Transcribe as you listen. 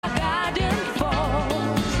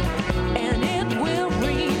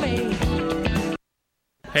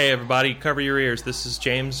Hey everybody, cover your ears. This is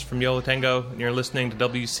James from Yola Tango, and you're listening to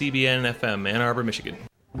WCBN FM, Ann Arbor, Michigan.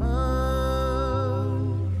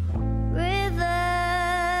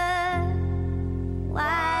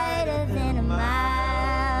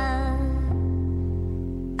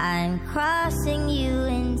 I'm crossing you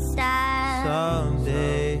in style.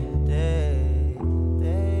 Someday,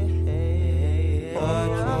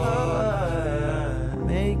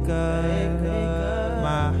 make up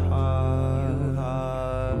my heart,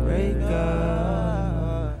 break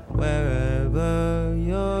up wherever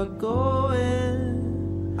you're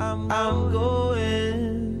going. I'm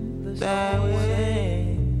going that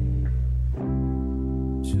way.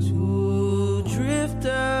 Two drifters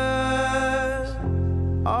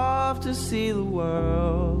off to see the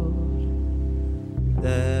world.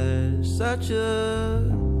 There's such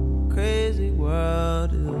a crazy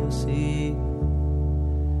world to see.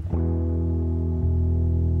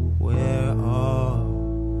 We're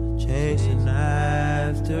all chasing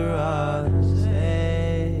after us,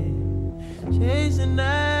 hey, chasing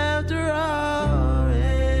after us,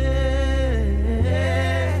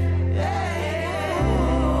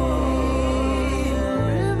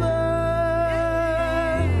 river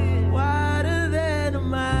wider than a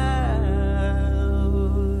mile,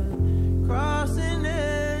 crossing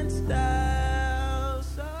in style.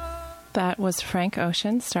 That was Frank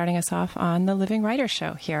Ocean starting us off on the Living Writers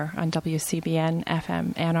Show here on WCBN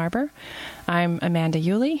FM Ann Arbor. I'm Amanda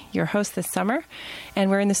Yulee, your host this summer, and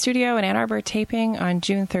we're in the studio in Ann Arbor taping on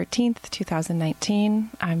June 13th, 2019.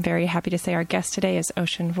 I'm very happy to say our guest today is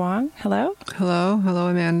Ocean Vuong. Hello. Hello,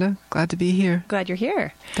 Amanda. Glad to be here. Glad you're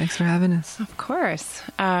here. Thanks for having us. Of course.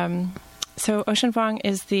 So Ocean Vuong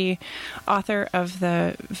is the author of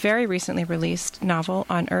the very recently released novel,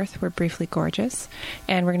 On Earth We're Briefly Gorgeous,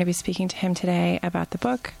 and we're going to be speaking to him today about the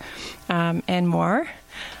book and more.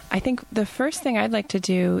 I think the first thing I'd like to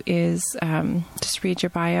do is just read your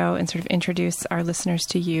bio and sort of introduce our listeners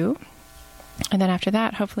to you. And then after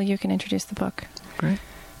that, hopefully you can introduce the book. Great.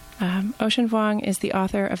 Ocean Vuong is the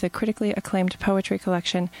author of the critically acclaimed poetry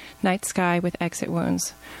collection Night Sky with Exit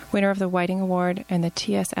Wounds, winner of the Whiting Award and the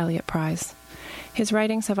T.S. Eliot Prize. His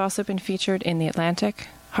writings have also been featured in The Atlantic,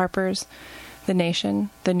 Harper's, The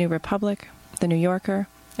Nation, The New Republic, The New Yorker,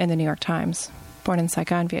 and The New York Times. Born in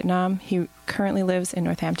Saigon, Vietnam, he currently lives in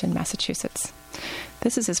Northampton, Massachusetts.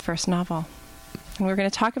 This is his first novel. And we're going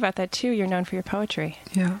to talk about that too. You're known for your poetry.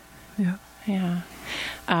 Yeah.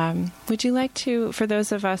 Would you like to, for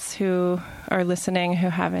those of us who are listening who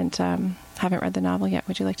haven't read the novel yet,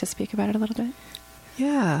 would you like to speak about it a little bit?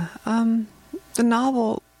 Yeah. The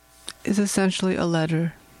novel is essentially a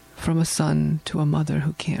letter from a son to a mother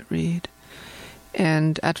who can't read.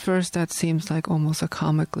 And at first that seems like almost a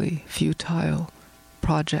comically futile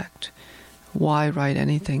project. Why write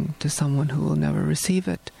anything to someone who will never receive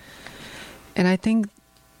it? And I think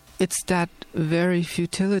it's that very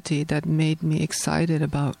futility that made me excited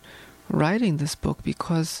about writing this book,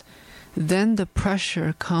 because then the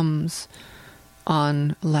pressure comes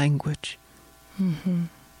on language. Mm-hmm.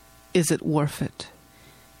 Is it worth it?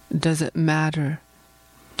 Does it matter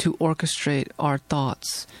to orchestrate our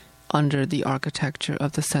thoughts under the architecture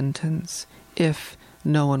of the sentence if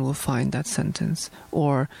no one will find that sentence,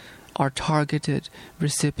 or our targeted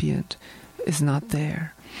recipient is not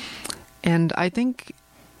there? And I think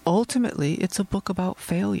ultimately, it's a book about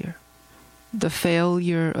failure. The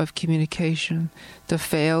failure of communication, the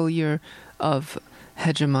failure of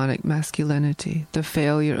hegemonic masculinity, the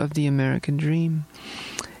failure of the American dream.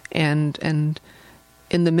 And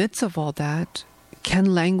in the midst of all that,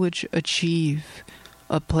 can language achieve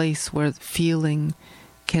a place where feeling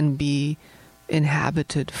can be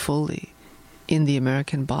inhabited fully in the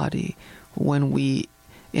American body when we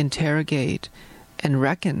interrogate and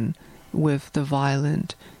reckon with the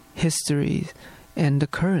violent histories and the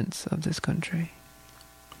currents of this country?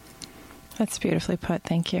 That's beautifully put.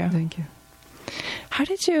 Thank you. Thank you. How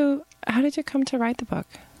did you come to write the book?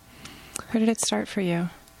 Where did it start for you?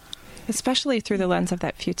 Especially through the lens of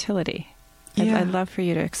that futility. Yeah. I'd love for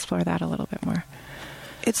you to explore that a little bit more.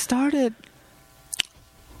 It started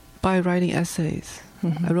by writing essays.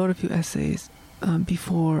 Mm-hmm. I wrote a few essays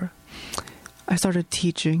before I started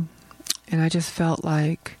teaching, and I just felt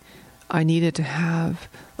like I needed to have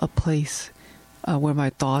a place where my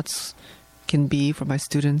thoughts can be for my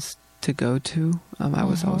students to go to. I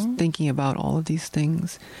was thinking about all of these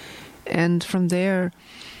things. And from there,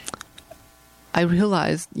 I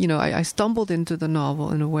realized, I stumbled into the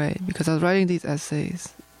novel in a way because I was writing these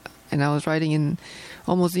essays, and I was writing in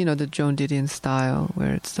almost, the Joan Didion style,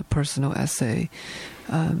 where it's the personal essay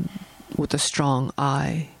with a strong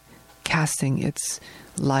eye, casting its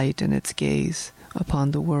light and its gaze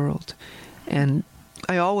upon the world. And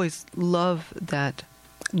I always love that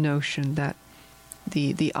notion that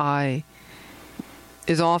the eye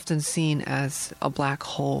is often seen as a black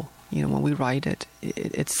hole. You know, when we write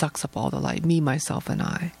it sucks up all the light, me, myself, and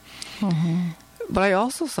I. Mm-hmm. But I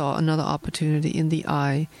also saw another opportunity in the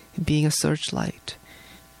eye being a searchlight,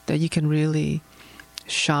 that you can really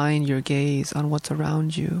shine your gaze on what's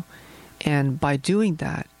around you. And by doing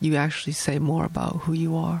that, you actually say more about who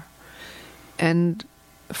you are. And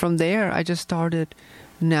from there, I just started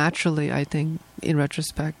naturally, I think, in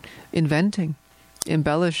retrospect, inventing,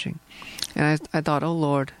 embellishing. And I thought, oh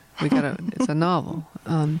Lord, it's a novel.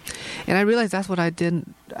 And I realized that's what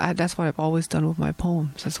that's what I've always done with my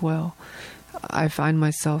poems as well. I find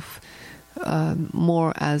myself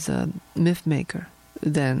more as a myth maker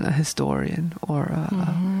than a historian or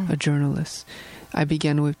a journalist. I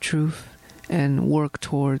begin with truth and work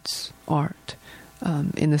towards art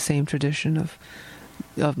in the same tradition of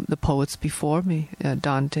the poets before me,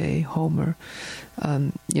 Dante, Homer,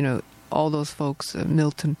 all those folks,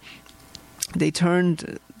 Milton. They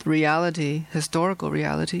turned reality, historical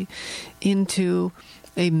reality, into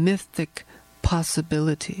a mythic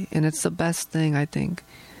possibility. And it's the best thing, I think,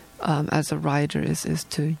 as a writer is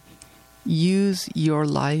to use your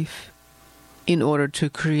life in order to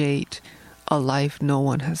create a life no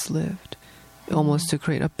one has lived, almost to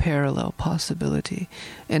create a parallel possibility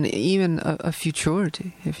and even a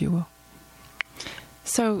futurity, if you will.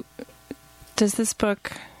 So does this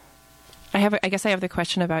book... I guess I have the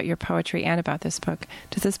question about your poetry and about this book.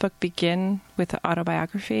 Does this book begin with the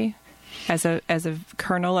autobiography as a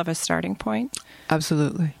kernel of a starting point?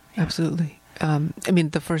 Absolutely. Yeah. Absolutely.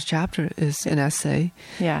 The first chapter is an essay.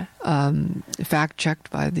 Yeah. Fact-checked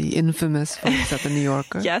by the infamous folks at the New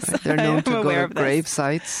Yorker. Yes, right? They're known to go to grave this.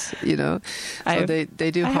 sites, So they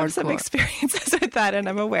do hardcore. I have some experiences with that, and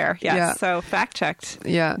I'm aware. Yes. Yeah. So fact-checked.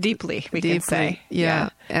 Yeah. Deeply, we can say.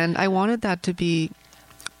 Yeah. And I wanted that to be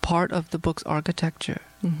part of the book's architecture,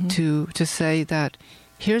 to say that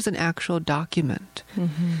here's an actual document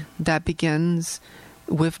that begins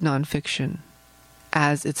with nonfiction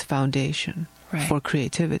as its foundation for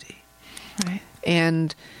creativity. Right.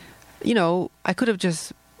 And, I could have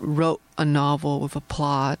just wrote a novel with a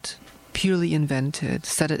plot, purely invented,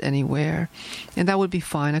 set it anywhere, and that would be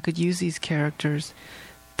fine. I could use these characters,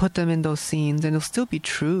 put them in those scenes, and it'll still be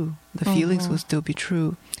true. The feelings will still be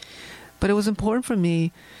true. But it was important for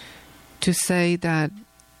me to say that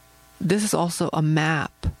this is also a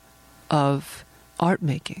map of art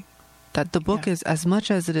making. That the book is, as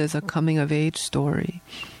much as it is a coming-of-age story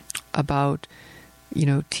about,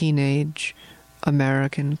 teenage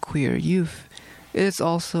American queer youth, it's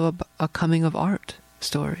also a coming-of-art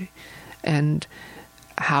story. And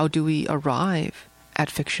how do we arrive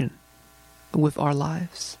at fiction with our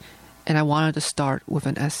lives? And I wanted to start with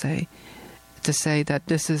an essay to say that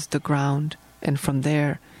this is the ground, and from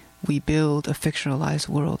there we build a fictionalized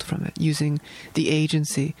world from it, using the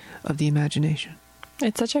agency of the imagination.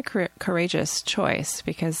 It's such a courageous choice,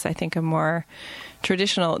 because I think there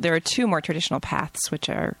are two more traditional paths, which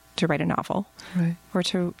are to write a novel, right, or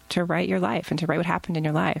to write your life and to write what happened in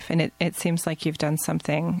your life. And it seems like you've done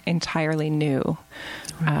something entirely new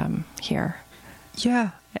here.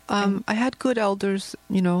 Yeah. I had good elders,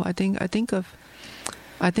 I think of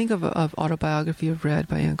Autobiography of Red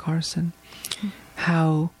by Anne Carson,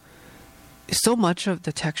 how so much of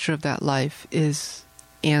the texture of that life is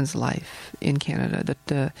Anne's life in Canada,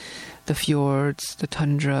 the fjords, the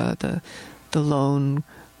tundra, the lone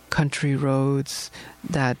country roads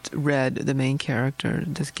that Red, the main character,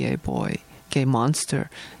 this gay monster,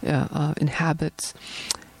 inhabits.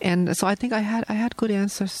 And so I think I had good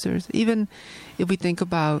ancestors. Even if we think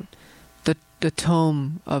about the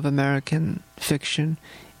tome of American fiction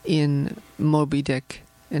in Moby Dick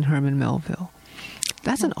and Herman Melville,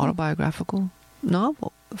 that's an autobiographical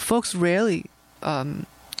novel. Folks rarely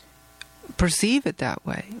perceive it that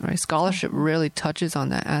way, right? Scholarship rarely touches on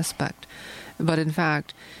that aspect. But in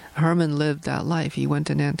fact, Herman lived that life. He went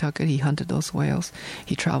to Nantucket, he hunted those whales,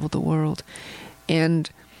 he traveled the world. And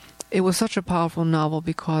it was such a powerful novel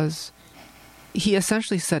because he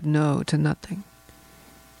essentially said no to nothing.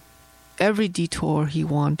 Every detour he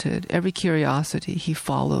wanted, every curiosity he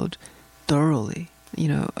followed thoroughly.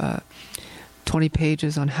 20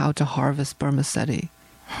 pages on how to harvest spermaceti,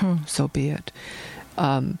 so be it.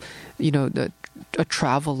 A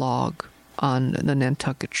travel log on the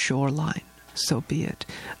Nantucket shoreline, so be it.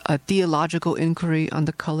 A theological inquiry on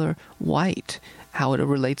the color white, how it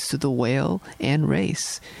relates to the whale and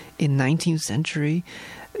race in 19th century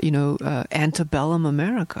antebellum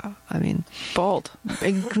America. I mean, Bold.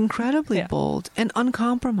 incredibly Yeah. bold and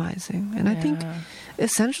uncompromising. And I think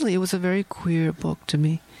essentially it was a very queer book to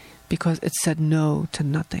me because it said no to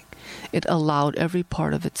nothing. It allowed every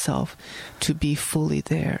part of itself to be fully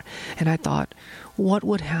there. And I thought, what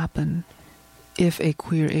would happen if a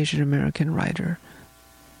queer Asian American writer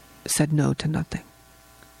said no to nothing?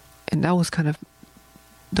 And that was kind of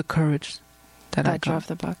the courage that I got. drove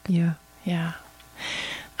the book. Yeah. Yeah.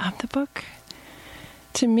 The book,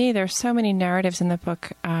 to me, there's so many narratives in the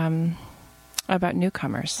book about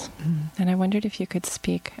newcomers. And I wondered if you could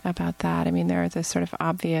speak about that. I mean, there are the sort of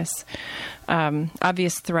obvious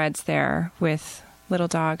threads there with Little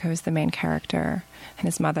Dog, who is the main character, and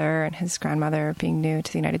his mother and his grandmother being new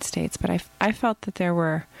to the United States. But I felt that there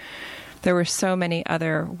were so many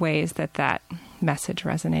other ways that message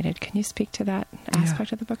resonated. Can you speak to that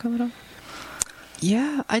aspect of the book a little?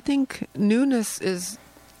 Yeah, I think newness is,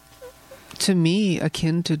 to me,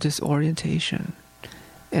 akin to disorientation.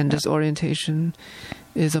 And disorientation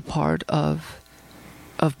is a part of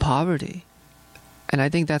poverty. And I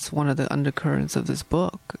think that's one of the undercurrents of this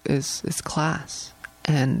book is class.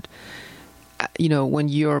 And, when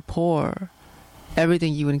you're poor,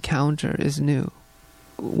 everything you encounter is new.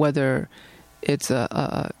 Whether it's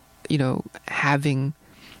having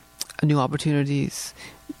new opportunities,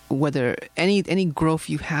 whether any growth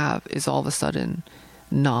you have is all of a sudden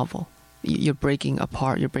novel. You're breaking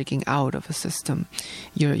apart. You're breaking out of a system.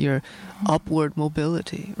 Your upward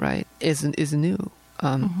mobility, right, is new.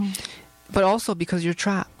 But also because you're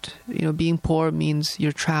trapped. Being poor means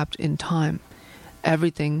you're trapped in time.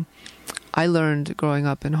 Everything I learned growing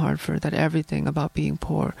up in Hartford, that everything about being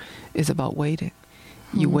poor is about waiting.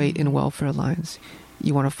 You wait in welfare lines.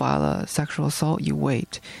 You want to file a sexual assault, you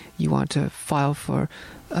wait. You want to file for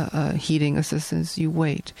heating assistance, you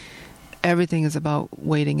wait. Everything is about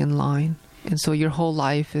waiting in line. And so your whole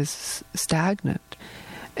life is stagnant.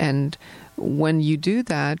 And when you do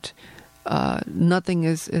that, nothing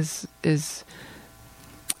is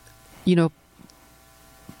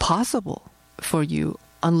possible for you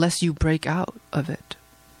unless you break out of it.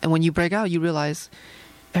 And when you break out, you realize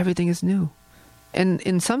everything is new. And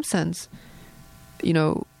in some sense,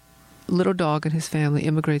 Little Dog and his family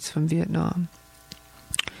immigrates from Vietnam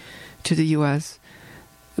to the U.S.,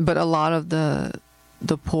 but a lot of the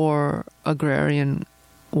poor agrarian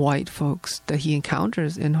white folks that he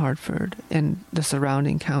encounters in Hartford and the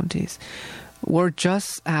surrounding counties were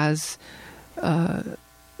just as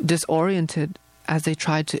disoriented as they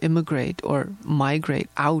tried to immigrate or migrate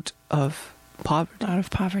out of poverty. Out of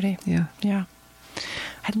poverty. Yeah. Yeah.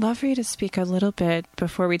 I'd love for you to speak a little bit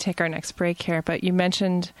before we take our next break here, but you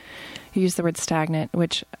used the word stagnant,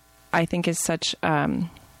 which I think is such, that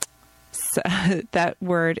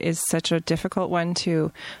word is such a difficult one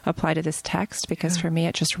to apply to this text because for me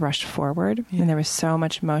it just rushed forward and there was so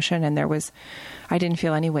much motion and I didn't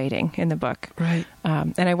feel any waiting in the book. Right.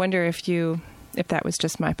 And I wonder if that was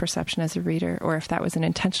just my perception as a reader or if that was an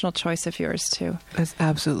intentional choice of yours too. That's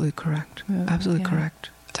absolutely correct. Absolutely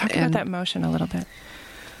correct. Talk about that motion a little bit.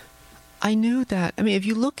 I knew that, if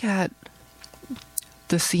you look at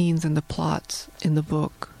the scenes and the plots in the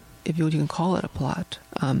book, if you can call it a plot,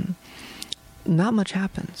 not much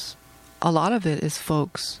happens. A lot of it is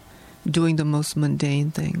folks doing the most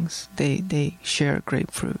mundane things. They share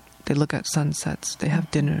grapefruit. They look at sunsets. They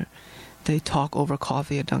have dinner. They talk over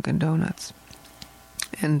coffee at Dunkin' Donuts.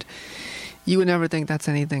 And you would never think that's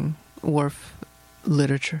anything worth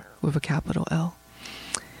literature with a capital L.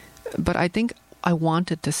 But I think I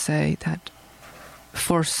wanted to say that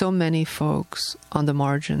for so many folks on the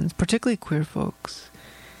margins, particularly queer folks,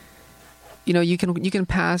 you can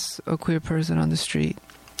pass a queer person on the street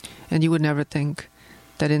and you would never think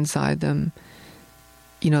that inside them,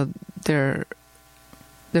 there's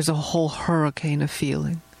a whole hurricane of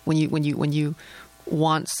feeling. When you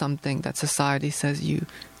want something that society says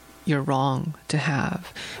you're wrong to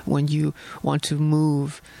have, when you want to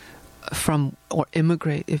move from, or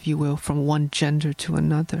immigrate, if you will, from one gender to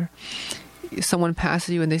another. Someone passes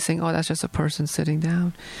you and they say, oh, that's just a person sitting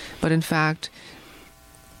down. But in fact,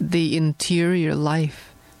 the interior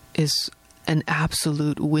life is an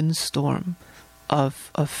absolute windstorm of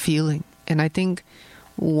feeling. And I think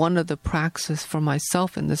one of the praxis for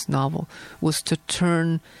myself in this novel was to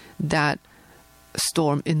turn that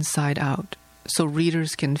storm inside out so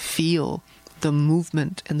readers can feel the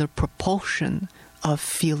movement and the propulsion of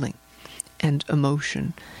feeling and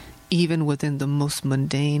emotion, even within the most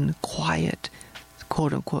mundane, quiet,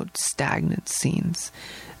 quote-unquote, stagnant scenes,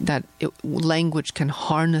 that language can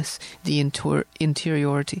harness the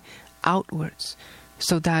interiority outwards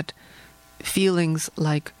so that feelings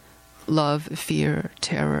like love, fear,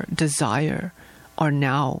 terror, desire are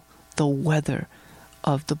now the weather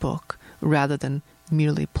of the book rather than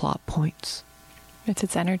merely plot points. It's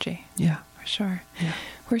its energy. Yeah. For sure. Yeah.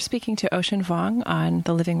 We're speaking to Ocean Vuong on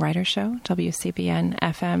the Living Writer Show, WCBN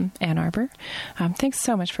FM Ann Arbor. Thanks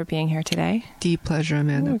so much for being here today. Deep pleasure,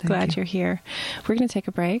 Amanda. We're glad you're here. We're going to take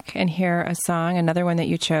a break and hear a song, another one that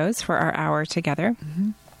you chose for our hour together.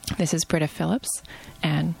 Mm-hmm. This is Britta Phillips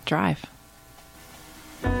and Drive.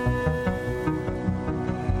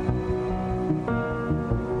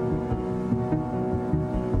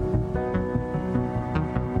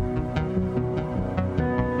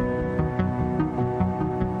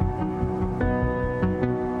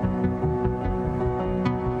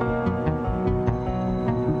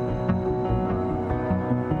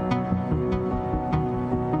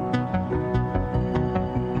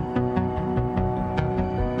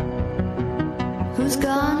 Who's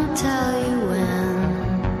gonna tell you when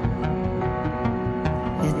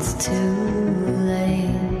it's too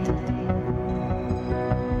late?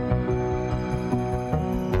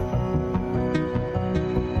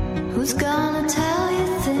 Who's gonna tell you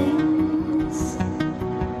things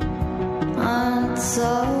aren't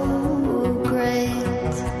so great?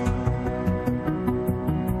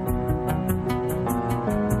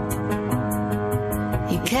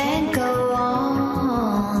 You can't go on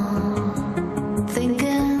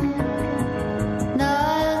thinking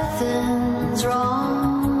nothing's wrong.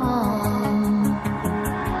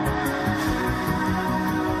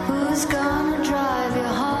 Who's gonna drive you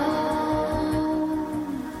home?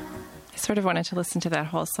 I sort of wanted to listen to that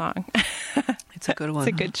whole song. It's a good one. It's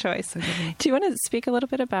a good choice. It's a good one. Do you want to speak a little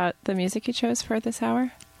bit about the music you chose for this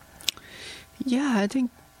hour? Yeah, I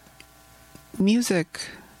think music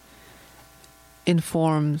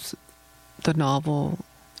informs the novel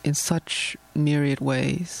in such myriad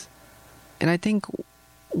ways. And I think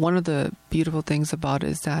one of the beautiful things about it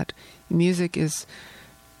is that music is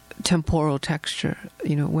temporal texture.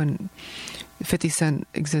 You know, when 50 Cent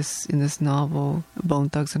exists in this novel, Bone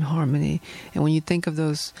Thugs and Harmony, and when you think of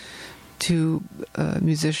those two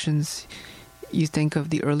musicians, you think of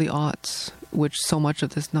the early aughts, which so much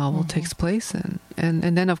of this novel takes place in.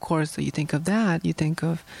 And then, of course, you think of that, you think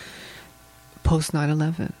of post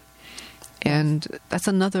 9/11. And that's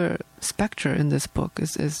another specter in this book,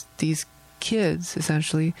 is these kids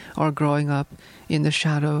essentially are growing up in the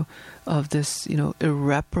shadow of this,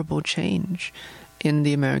 irreparable change in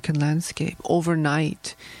the American landscape.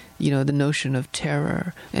 Overnight, the notion of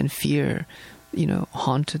terror and fear,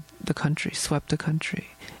 haunted the country, swept the country.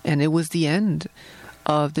 And it was the end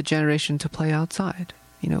of the generation to play outside.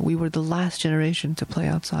 We were the last generation to play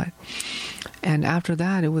outside. And after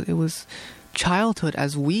that, it was childhood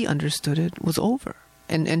as we understood it was over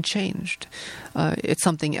and changed. It's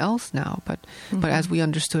something else now, but as we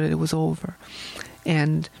understood it, it was over.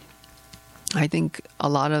 And I think a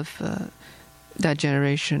lot of that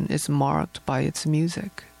generation is marked by its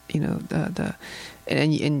music.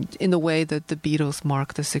 And in the way that the Beatles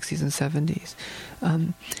marked the 60s and 70s.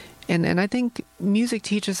 And I think music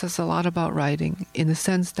teaches us a lot about writing in the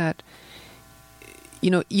sense that,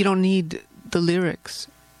 you don't need the lyrics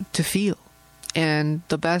to feel. And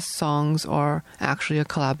the best songs are actually a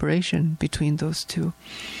collaboration between those two.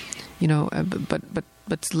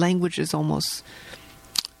 But language is almost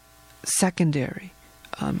secondary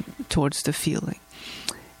towards the feeling.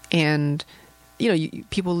 And,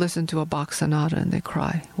 people listen to a Bach sonata and they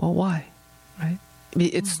cry. Well, why? Right?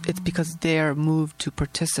 It's because they're moved to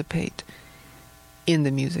participate in the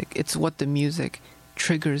music. It's what the music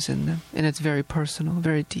triggers in them. And it's very personal,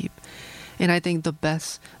 very deep. And I think the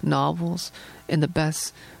best novels and the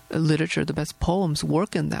best literature, the best poems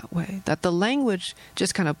work in that way. That the language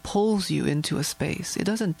just kind of pulls you into a space. It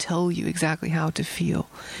doesn't tell you exactly how to feel.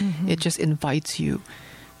 It just invites you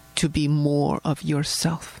to be more of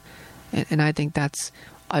yourself. And I think that's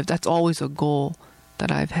always a goal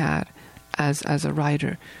that I've had as a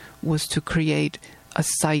writer, was to create a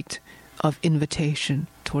site of invitation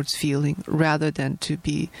towards feeling rather than to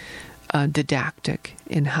be didactic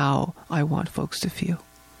in how I want folks to feel.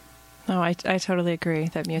 No, I totally agree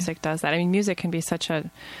that music does that. I mean, music can be such a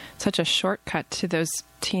shortcut to those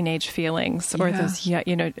teenage feelings or those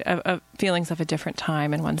feelings of a different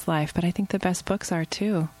time in one's life. But I think the best books are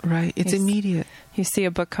too. Right. It's immediate. You see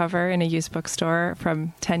a book cover in a used bookstore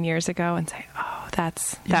from 10 years ago and say, "Oh,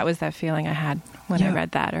 that was that feeling I had when I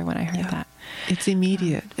read that or when I heard that." It's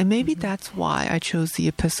immediate, and maybe that's why I chose the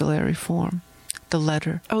epistolary form. The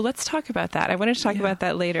letter. Oh, let's talk about that. I wanted to talk about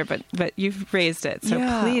that later, but you've raised it, so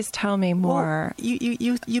please tell me more. Well,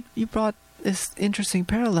 you brought this interesting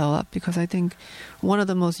parallel up because I think one of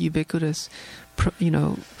the most ubiquitous,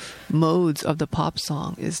 modes of the pop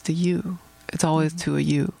song is the you. It's always to a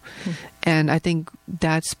you. And I think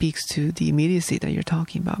that speaks to the immediacy that you're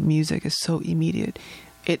talking about. Music is so immediate.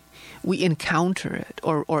 We encounter it,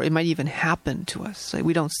 or it might even happen to us. Like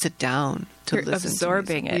we don't sit down to You're listen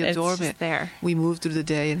absorbing to it. We absorb It's just it. there. We move through the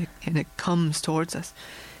day and it comes towards us.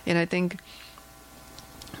 And I think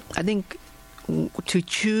to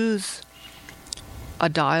choose a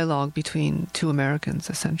dialogue between two Americans,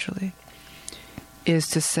 essentially, is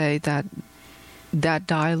to say that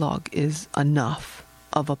dialogue is enough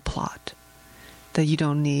of a plot, that you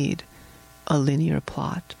don't need a linear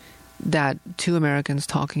plot, that two Americans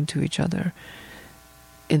talking to each other,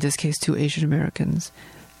 in this case two Asian Americans,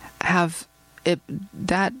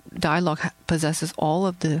 that dialogue possesses all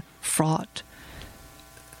of the fraught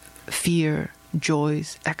fear,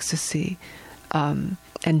 joys, ecstasy, and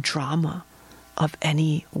drama of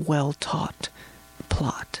any well-taught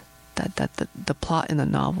plot. That the plot in the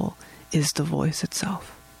novel is the voice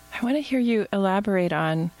itself. I want to hear you elaborate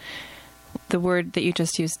on the word that you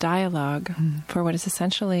just used, dialogue, for what is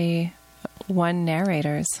essentially one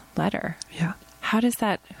narrator's letter. Yeah. What is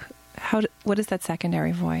that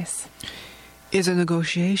secondary voice? Is a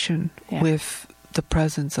negotiation Yeah. with the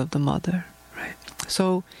presence of the mother, right?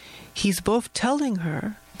 So he's both telling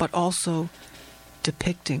her, but also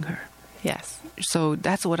depicting her. Yes. So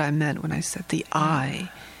that's what I meant when I said the eye,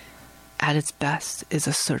 at its best, is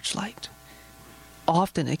a searchlight.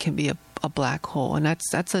 Often it can be a black hole, and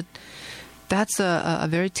that's a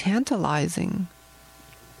very tantalizing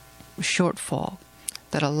shortfall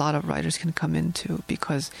that a lot of writers can come into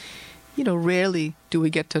because, rarely do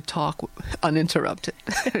we get to talk uninterrupted,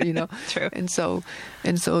 True. And so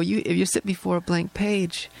if you sit before a blank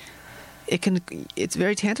page, it's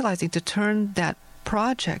very tantalizing to turn that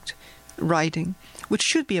project writing, which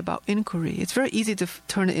should be about inquiry. It's very easy to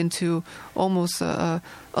turn it into almost a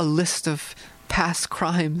list of past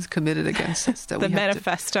crimes committed against us. That The we have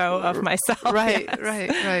manifesto of myself. Right, yes.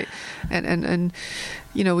 right. And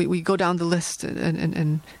we go down the list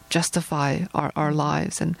and justify our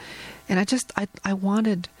lives. And I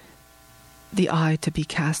wanted the eye to be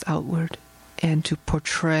cast outward and to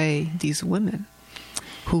portray these women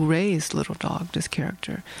who raised Little Dog, this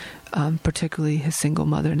character, particularly his single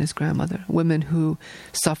mother and his grandmother, women who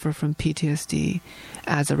suffer from PTSD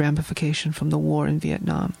as a ramification from the war in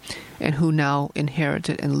Vietnam, and who now inherit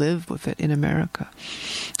it and live with it in America.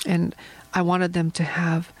 And I wanted them to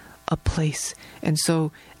have a place. And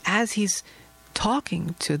so as he's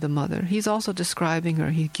talking to the mother, he's also describing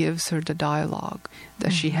her. He gives her the dialogue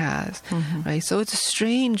that she has, right? So it's a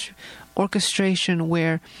strange orchestration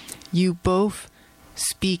where you both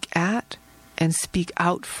speak at and speak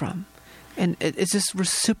out from. And it's this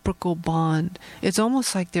reciprocal bond. It's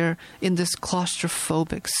almost like they're in this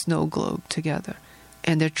claustrophobic snow globe together,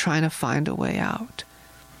 and they're trying to find a way out.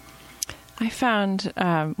 I found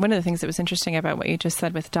one of the things that was interesting about what you just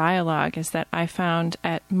said with dialogue is that I found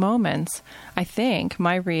at moments, I think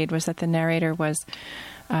my read was that the narrator was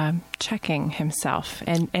checking himself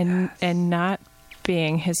and not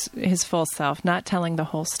being his full self, not telling the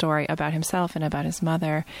whole story about himself and about his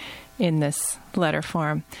mother in this letter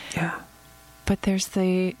form. Yeah. But there's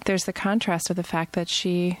the contrast of the fact that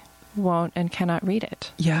she won't and cannot read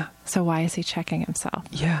it. Yeah. So why is he checking himself?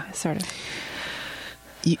 Yeah. Sort of.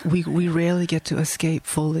 We rarely get to escape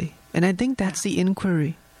fully. And I think that's the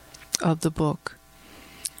inquiry of the book.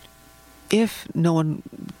 If no one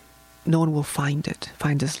will find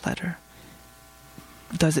this letter,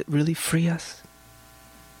 does it really free us?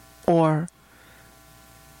 Or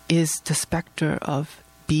is the specter of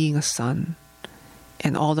being a son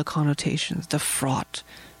and all the connotations, the fraught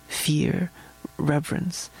fear,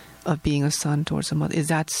 reverence of being a son towards a mother, is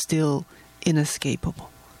that still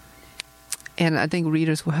inescapable? And I think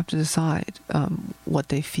readers will have to decide what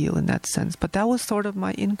they feel in that sense. But that was sort of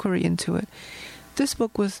my inquiry into it. This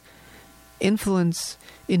book was influenced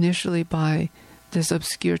initially by this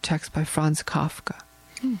obscure text by Franz Kafka.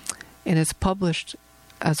 And it's published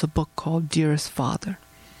as a book called Dearest Father.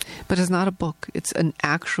 But it's not a book. It's an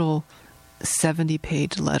actual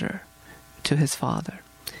 70-page letter to his father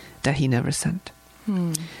that he never sent.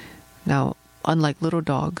 Now, unlike Little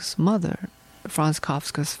Dog's mother, Franz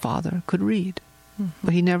Kafka's father could read,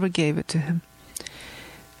 but he never gave it to him.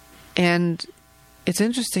 And it's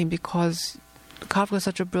interesting because Kafka is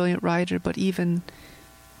such a brilliant writer, but even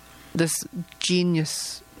this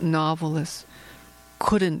genius novelist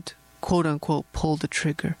couldn't, quote unquote, pull the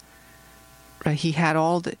trigger. Right? He had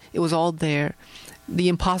it was all there. The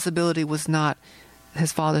impossibility was not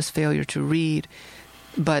his father's failure to read,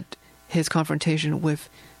 but his confrontation with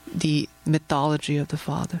the mythology of the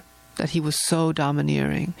father, that he was so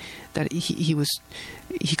domineering, that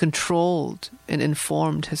he controlled and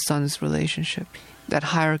informed his son's relationship. That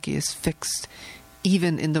hierarchy is fixed,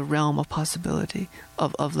 even in the realm of possibility,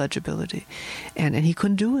 of legibility. And he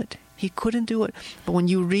couldn't do it. He couldn't do it. But when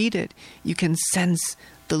you read it, you can sense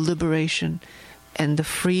the liberation and the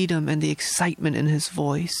freedom and the excitement in his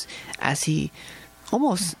voice as he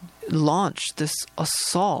almost launched this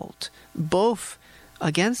assault, both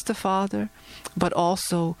against the father, but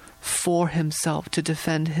also for himself, to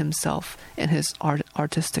defend himself and his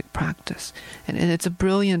artistic practice. And it's a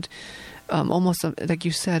brilliant, almost like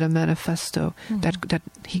you said, a manifesto that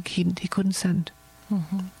he couldn't send.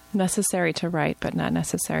 Necessary to write, but not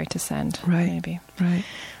necessary to send. Right. Maybe. Right.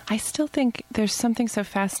 I still think there's something so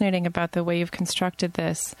fascinating about the way you've constructed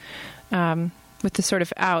this, with the sort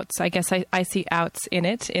of outs. I guess I see outs in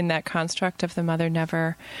it, in that construct of the mother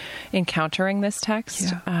never encountering this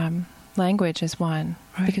text. Yeah. Language is one.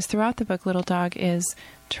 Right. Because throughout the book, Little Dog is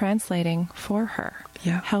translating for her,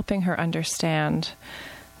 Yeah. helping her understand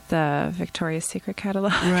the Victoria's Secret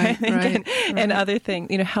catalog, Right, I think, right, and right. other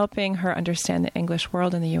things, helping her understand the English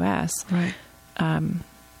world in the U.S. Right.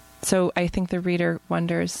 So I think the reader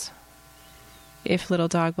wonders if Little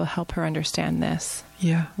Dog will help her understand this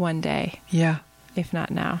Yeah. one day, Yeah. if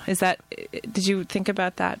not now. Did you think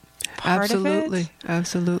about that part Absolutely. of it?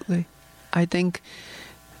 Absolutely. I think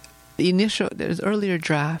there's earlier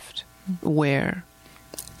draft where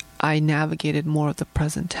I navigated more of the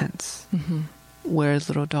present tense. Mm-hmm. Where is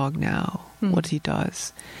Little Dog now? What he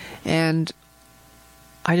does. And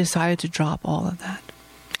I decided to drop all of that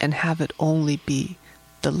and have it only be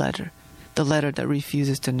the letter that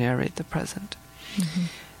refuses to narrate the present. Mm-hmm.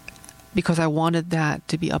 Because I wanted that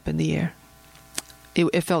to be up in the air.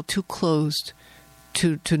 It felt too closed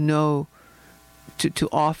to know, to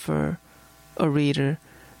offer a reader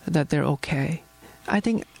that they're okay.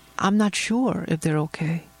 I'm not sure if they're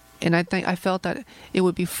okay. And I felt that it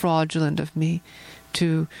would be fraudulent of me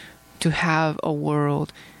to have a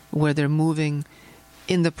world where they're moving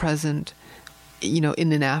in the present, in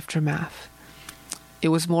an aftermath. It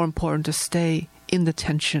was more important to stay in the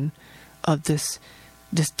tension of this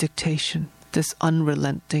dictation, this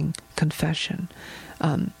unrelenting confession,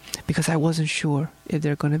 because I wasn't sure if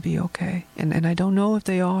they're going to be okay. And I don't know if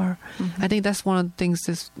they are. Mm-hmm. I think that's one of the things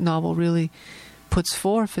this novel really puts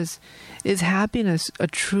forth is happiness a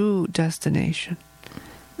true destination?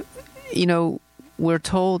 We're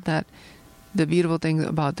told that the beautiful thing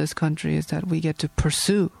about this country is that we get to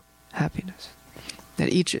pursue happiness, that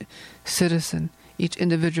each citizen, each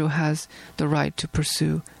individual has the right to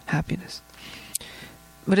pursue happiness.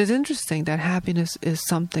 But it's interesting that happiness is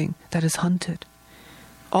something that is hunted.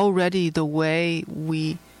 Already the way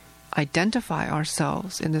we identify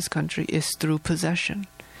ourselves in this country is through possession.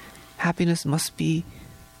 Happiness must be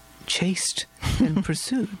chased and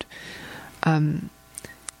pursued. And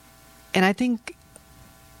I think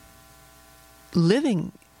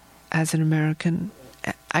living as an American,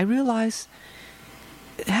 I realize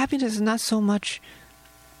happiness is not so much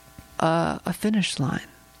a finish line.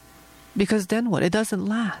 Because then what? It doesn't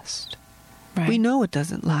last. Right. We know it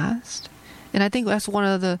doesn't last. And I think that's one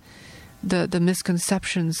of the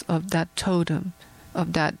misconceptions of that totem,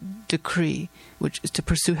 of that decree, which is to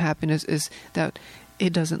pursue happiness, is that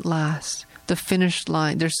it doesn't last. The finish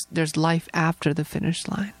line, there's life after the finish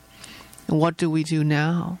line. And what do we do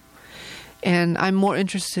now? And I'm more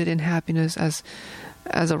interested in happiness as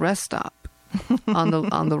a rest stop on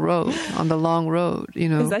the road, on the long road,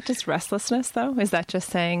 Is that just restlessness, though? Is that just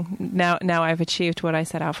saying, now I've achieved what I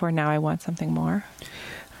set out for, now I want something more?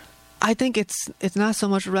 I think it's not so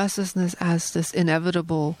much restlessness as this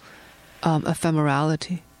inevitable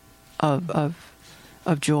ephemerality of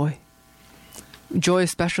joy. Joy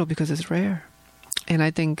is special because it's rare. And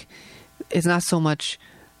I think it's not so much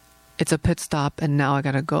it's a pit stop and now I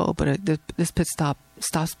gotta go, but this pit stop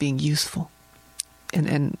stops being useful.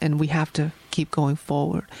 And we have to keep going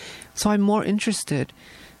forward. So I'm more interested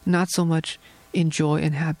not so much in joy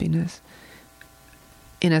and happiness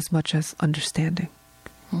in as much as understanding.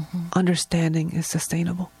 Mm-hmm. Understanding is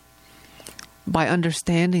sustainable. By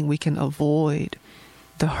understanding, we can avoid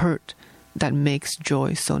the hurt that makes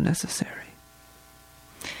joy so necessary.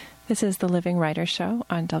 This is the Living Writer Show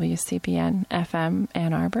on WCBN FM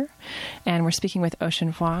Ann Arbor, and we're speaking with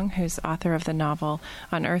Ocean Vuong, who's author of the novel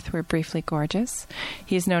On Earth We're Briefly Gorgeous.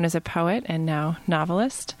 He's known as a poet and now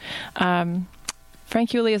novelist.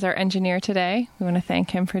 Frank Yulee is our engineer today. We want to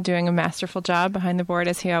thank him for doing a masterful job behind the board,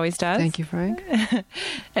 as he always does. Thank you, Frank.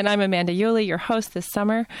 And I'm Amanda Yulee, your host this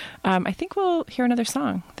summer. I think we'll hear another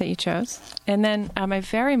song that you chose. And then I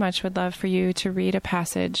very much would love for you to read a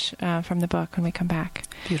passage from the book when we come back.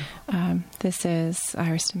 Beautiful. This is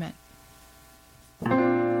Iris DeMent.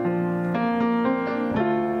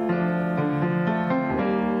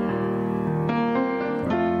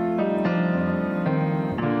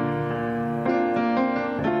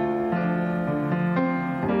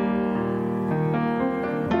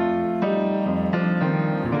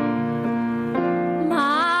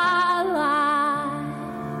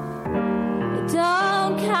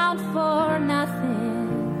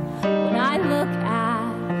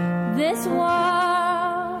 This world,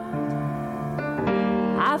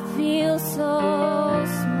 I feel so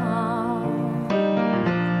small,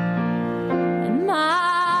 and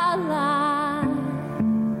my life,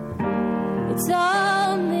 it's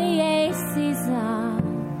only a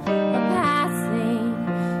season, a passing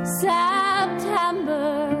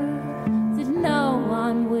September that no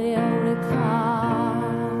one will recall.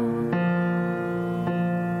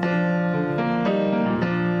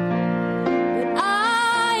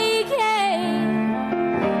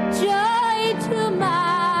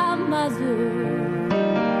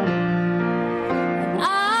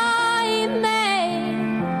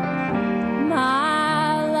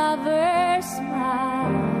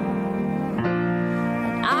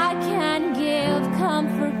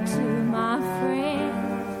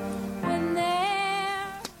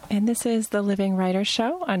 And this is the Living Writers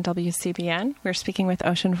Show on WCBN. We're speaking with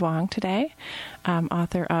Ocean Vuong today,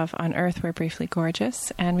 author of On Earth We're Briefly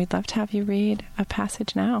Gorgeous. And we'd love to have you read a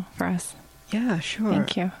passage now for us. Yeah, sure.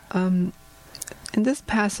 Thank you. In this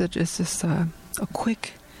passage is just a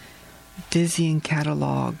quick, dizzying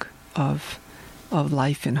catalog of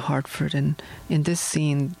life in Hartford. And in this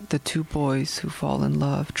scene, the two boys who fall in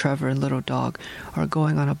love, Trevor and Little Dog, are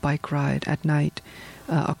going on a bike ride at night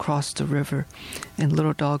across the river, and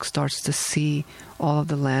Little Dog starts to see all of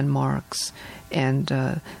the landmarks and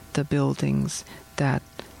the buildings that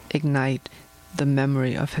ignite the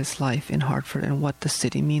memory of his life in Hartford and what the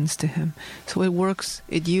city means to him. So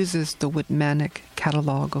it uses the Whitmanic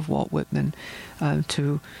catalog of Walt Whitman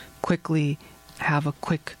to quickly have a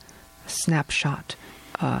quick snapshot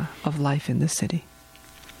of life in the city.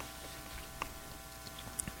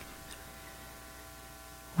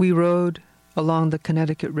 We rode along the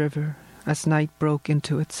Connecticut River as night broke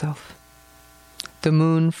into itself. The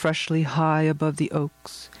moon freshly high above the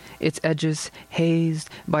oaks, its edges hazed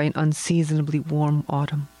by an unseasonably warm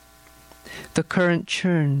autumn. The current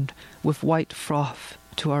churned with white froth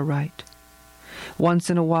to our right. Once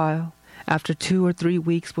in a while, after 2 or 3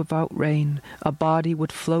 weeks without rain, a body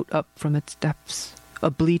would float up from its depths,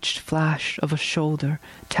 a bleached flash of a shoulder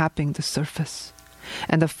tapping the surface.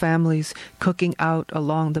 And the families cooking out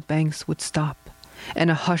along the banks would stop,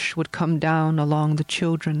 and a hush would come down along the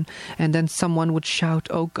children, and then someone would shout,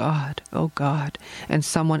 "Oh God, oh God," and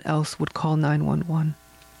someone else would call 911.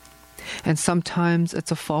 And sometimes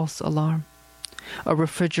it's a false alarm. A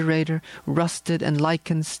refrigerator rusted and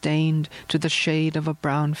lichen-stained to the shade of a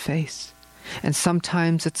brown face. And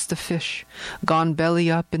sometimes it's the fish, gone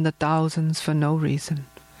belly up in the thousands for no reason,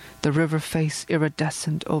 the river face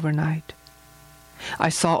iridescent overnight. I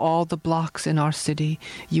saw all the blocks in our city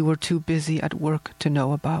you were too busy at work to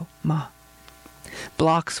know about, Ma.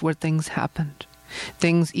 Blocks where things happened.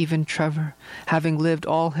 Things even Trevor, having lived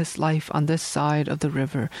all his life on this side of the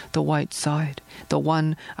river, the white side, the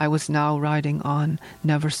one I was now riding on,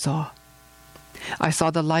 never saw. I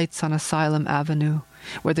saw the lights on Asylum Avenue,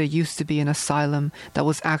 where there used to be an asylum that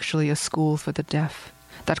was actually a school for the deaf,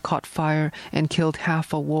 that caught fire and killed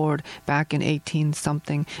half a ward back in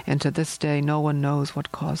 18-something, and to this day no one knows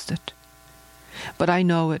what caused it. But I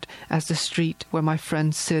know it as the street where my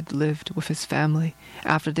friend Sid lived with his family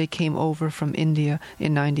after they came over from India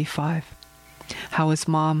in '95. How his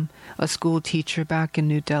mom, a school teacher back in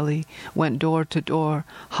New Delhi, went door to door,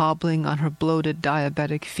 hobbling on her bloated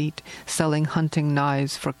diabetic feet, selling hunting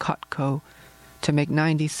knives for Cutco to make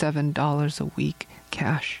 $97 a week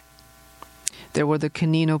cash. There were the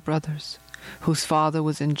Canino brothers, whose father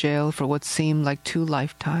was in jail for what seemed like 2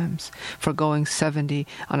 lifetimes, for going 70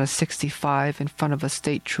 on a 65 in front of a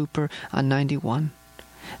state trooper on 91.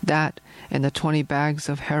 That and the 20 bags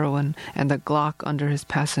of heroin and the Glock under his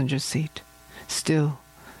passenger seat. Still.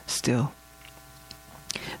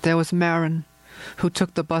 There was Marin, who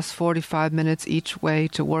took the bus 45 minutes each way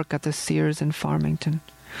to work at the Sears in Farmington,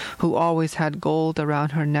 who always had gold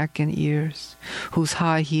around her neck and ears, whose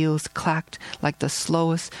high heels clacked like the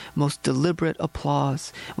slowest, most deliberate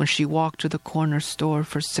applause when she walked to the corner store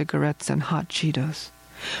for cigarettes and hot Cheetos.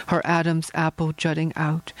 Her Adam's apple jutting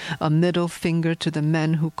out, a middle finger to the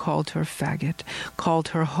men who called her faggot, called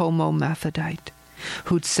her homo maphrodite,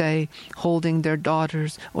 who'd say, holding their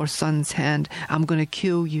daughter's or son's hand, "I'm going to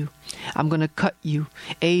kill you. I'm going to cut you.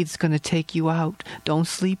 AIDS going to take you out. Don't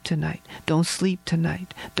sleep tonight. Don't sleep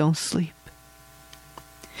tonight. Don't sleep."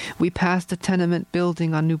 We passed a tenement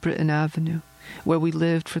building on New Britain Avenue, where we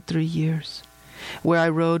lived for 3 years, where I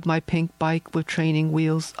rode my pink bike with training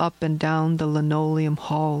wheels up and down the linoleum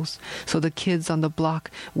halls so the kids on the block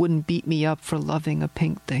wouldn't beat me up for loving a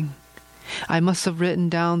pink thing. I must have written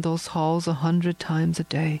down those halls 100 times a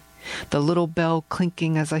day, the little bell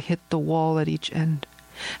clinking as I hit the wall at each end.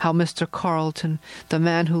 How Mr. Carlton, the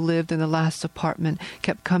man who lived in the last apartment,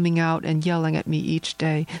 kept coming out and yelling at me each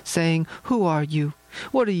day, saying, "Who are you?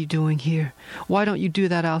 What are you doing here? Why don't you do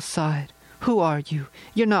that outside? Who are you?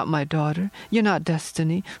 You're not my daughter. You're not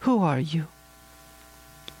Destiny. Who are you?"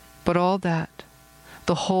 But all that,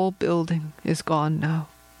 the whole building, is gone now,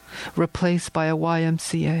 replaced by a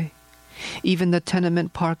YMCA. Even the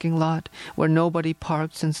tenement parking lot, where nobody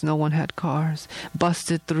parked since no one had cars,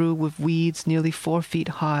 busted through with weeds nearly 4 feet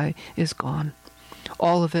high, is gone.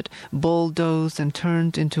 All of it bulldozed and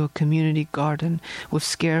turned into a community garden with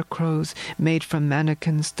scarecrows made from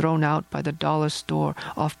mannequins thrown out by the dollar store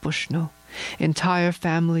off Bushnell. Entire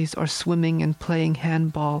families are swimming and playing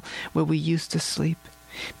handball where we used to sleep.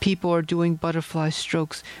 People are doing butterfly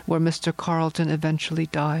strokes where Mr. Carlton eventually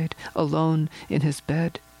died, alone in his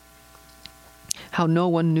bed. How no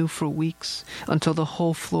one knew for weeks, until the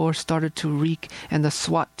whole floor started to reek and the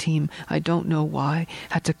SWAT team, I don't know why,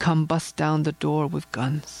 had to come bust down the door with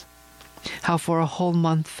guns. How for a whole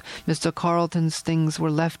month Mr. Carlton's things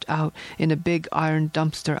were left out in a big iron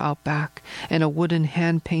dumpster out back, and a wooden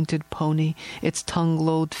hand-painted pony, its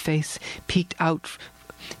tongue-lobed face peeked out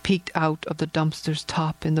of the dumpster's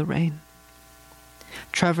top in the rain.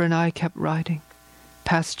 Trevor and I kept riding,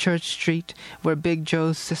 past Church Street where Big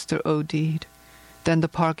Joe's sister OD'd, then the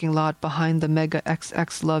parking lot behind the Mega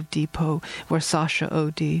XX Love Depot where Sasha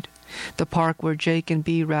OD'd, the park where Jake and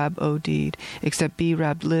B-Rab OD'd, except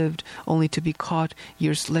B-Rab lived only to be caught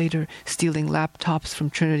years later stealing laptops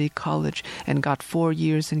from Trinity College and got 4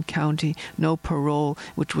 years in county, no parole,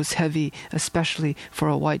 which was heavy, especially for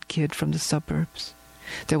a white kid from the suburbs.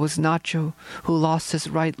 There was Nacho, who lost his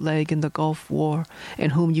right leg in the Gulf War,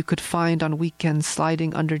 and whom you could find on weekends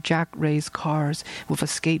sliding under Jack Ray's cars with a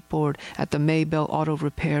skateboard at the Maybell Auto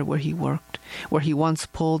Repair where he worked, where he once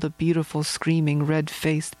pulled a beautiful, screaming,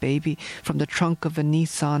 red-faced baby from the trunk of a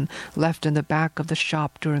Nissan left in the back of the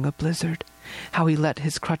shop during a blizzard. How he let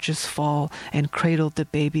his crutches fall and cradled the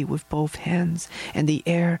baby with both hands, and the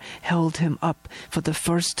air held him up for the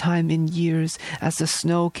first time in years as the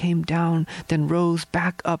snow came down, then rose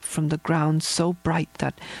back up from the ground so bright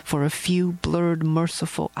that for a few blurred,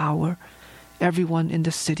 merciful hours, everyone in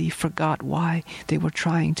the city forgot why they were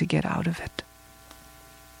trying to get out of it.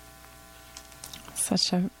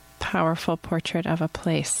 Such a powerful portrait of a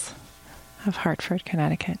place, of Hartford,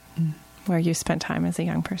 Connecticut, where you spent time as a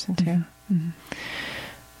young person too.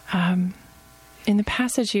 Mm-hmm. In the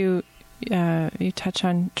passage, you touch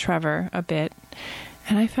on Trevor a bit,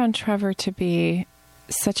 and I found Trevor to be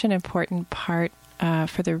such an important part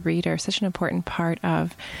for the reader, such an important part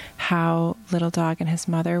of how Little Dog and his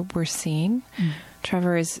mother were seen.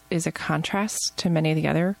 Trevor is a contrast to many of the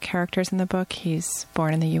other characters in the book. He's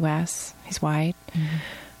born in the U.S., he's white.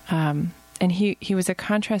 And he was a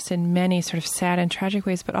contrast in many sort of sad and tragic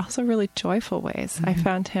ways, but also really joyful ways. I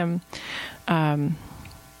found him, I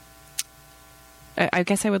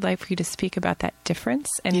guess I would like for you to speak about that difference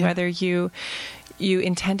and whether you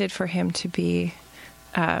intended for him to be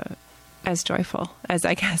as joyful as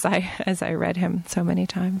I read him so many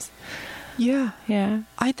times. Yeah. Yeah.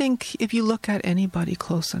 I think if you look at anybody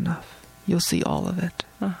close enough, you'll see all of it.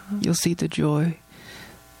 You'll see the joy,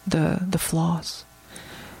 the flaws.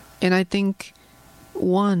 And I think,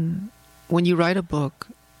 when you write a book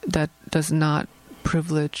that does not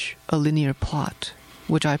privilege a linear plot,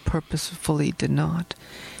 which I purposefully did not,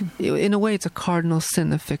 in a way it's a cardinal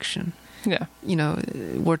sin of fiction. Yeah. You know,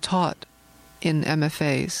 we're taught in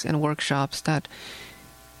MFAs and workshops that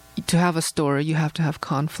to have a story, you have to have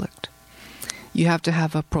conflict. You have to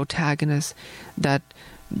have a protagonist that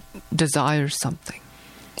desires something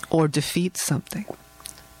or defeats something.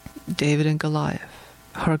 David and Goliath.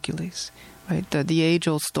 Hercules, right? The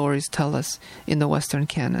age-old stories tell us in the Western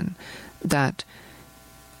canon that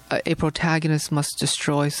a protagonist must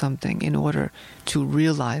destroy something in order to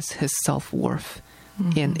realize his self-worth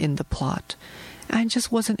in the plot. I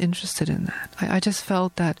just wasn't interested in that. I just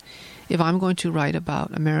felt that if I'm going to write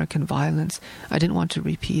about American violence, I didn't want to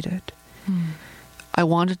repeat it. I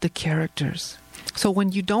wanted the characters. So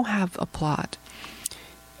when you don't have a plot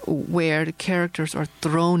where the characters are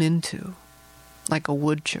thrown into, like a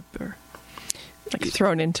wood chipper, like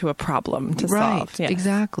thrown into a problem to solve. Right,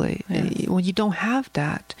 exactly. Yes. When you don't have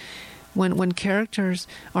that, when characters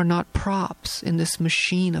are not props in this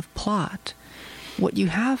machine of plot, what you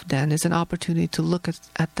have then is an opportunity to look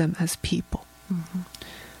at them as people.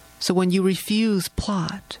 So when you refuse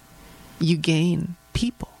plot, you gain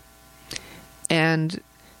people. And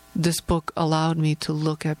this book allowed me to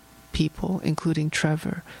look at people, including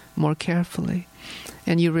Trevor, more carefully.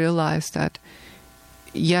 And you realize that,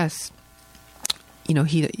 yes, you know,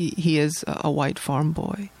 he is a white farm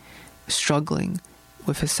boy struggling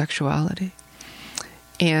with his sexuality.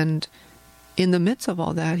 And in the midst of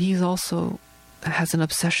all that, he also has an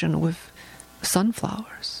obsession with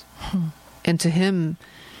sunflowers. And to him,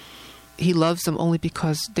 he loves them only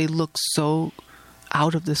because they look so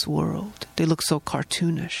out of this world. They look so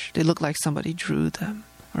cartoonish. They look like somebody drew them,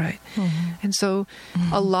 right? And so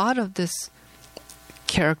a lot of this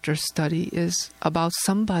character study is about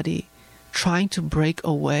somebody trying to break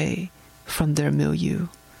away from their milieu,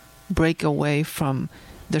 break away from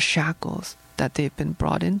the shackles that they've been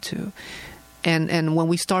brought into. And when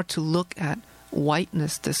we start to look at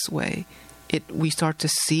whiteness this way, we start to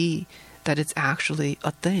see that it's actually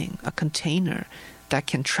a thing, a container that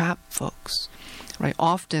can trap folks, right?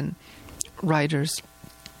 Often writers,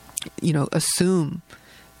 you know, assume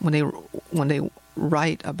when they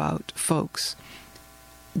write about folks,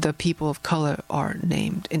 the people of color are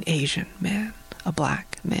named an Asian man, a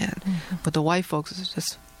black man, but the white folks is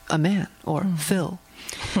just a man or Phil.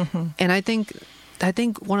 And I think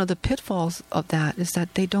one of the pitfalls of that is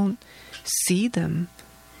that they don't see them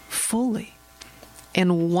fully.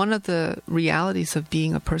 And one of the realities of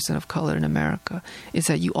being a person of color in America is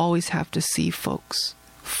that you always have to see folks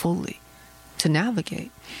fully to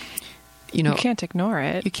navigate. You know, you can't ignore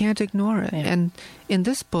it. You can't ignore it. Yeah. And in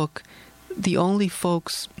this book, the only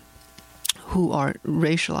folks who are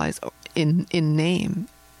racialized in name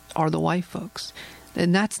are the white folks.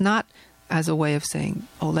 And that's not as a way of saying,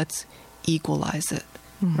 oh, let's equalize it,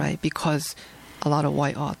 right? Because a lot of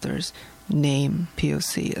white authors name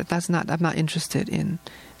POC. I'm not interested in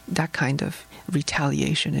that kind of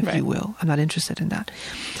retaliation, if you will. I'm not interested in that.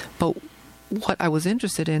 But what I was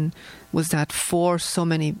interested in was that for so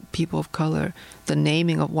many people of color, the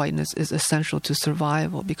naming of whiteness is essential to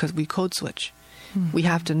survival because we code switch. We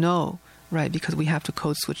have to know, right? Because we have to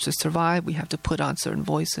code switch to survive. We have to put on certain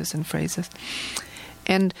voices and phrases.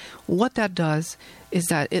 And what that does is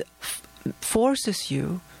that it forces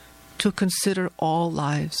you to consider all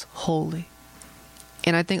lives wholly.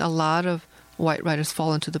 And I think a lot of white writers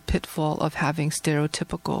fall into the pitfall of having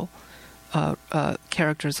stereotypical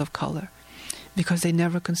characters of color because they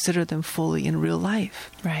never consider them fully in real life.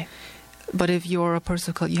 Right. But if you're a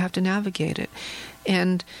person of color, you have to navigate it.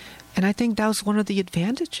 And I think that was one of the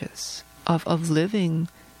advantages of living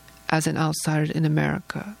as an outsider in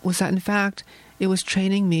America, was that in fact it was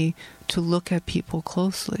training me to look at people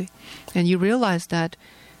closely. And you realize that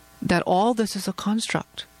all this is a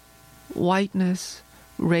construct. Whiteness,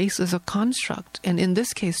 race is a construct. And in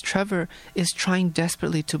this case, Trevor is trying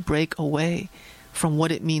desperately to break away from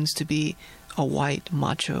what it means to be a white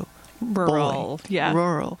macho rural boy.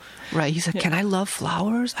 Rural, right? He said, "Can I love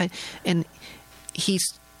flowers?" And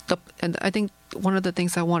I think one of the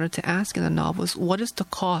things I wanted to ask in the novel is, what is the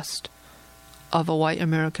cost of a white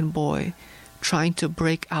American boy trying to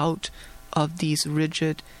break out of these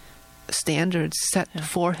rigid standards set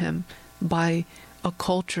for him by a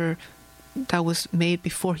culture that was made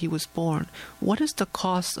before he was born? What is the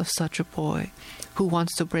cost of such a boy who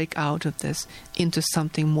wants to break out of this into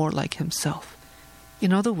something more like himself?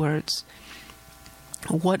 In other words,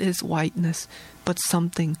 what is whiteness but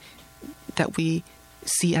something that we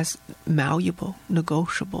see as malleable,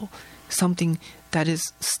 negotiable, something that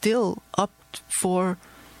is still up for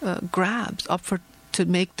grabs, up for to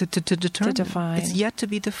determine. To define. It's yet to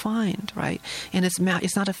be defined, right? And it's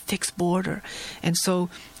not a fixed border. And so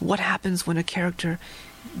what happens when a character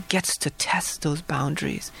gets to test those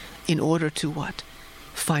boundaries in order to what?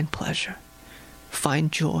 Find pleasure,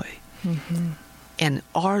 find joy. And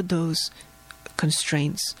are those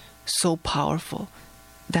constraints so powerful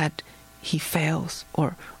that he fails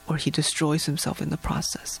or he destroys himself in the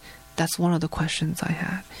process? That's one of the questions I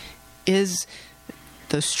have. Is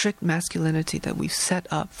the strict masculinity that we've set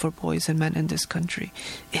up for boys and men in this country,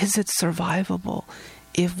 is it survivable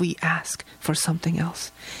if we ask for something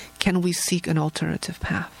else? Can we seek an alternative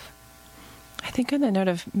path? I think on the note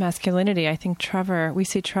of masculinity, I think we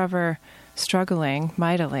see Trevor struggling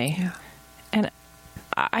mightily. Yeah. And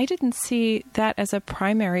I didn't see that as a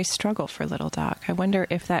primary struggle for Little Dog. I wonder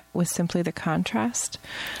if that was simply the contrast.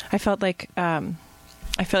 I felt like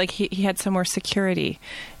he had some more security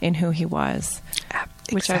in who he was,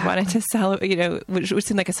 which I wanted to celebrate. Which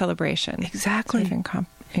seemed like a celebration. Exactly. Sort of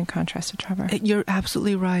in contrast to Trevor. You're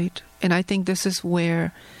absolutely right, and I think this is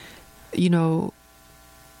where,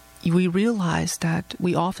 we realize that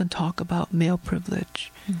we often talk about male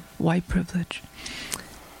privilege, white privilege,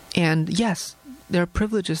 and yes, there are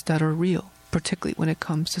privileges that are real, particularly when it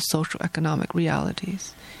comes to social economic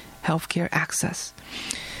realities, healthcare access.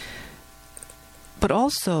 But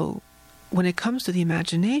also, when it comes to the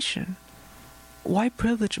imagination, white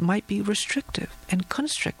privilege might be restrictive and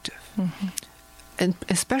constrictive, and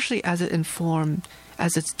especially as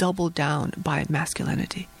it's doubled down by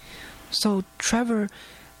masculinity. So Trevor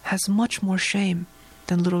has much more shame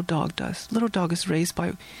than Little Dog does. Little Dog is raised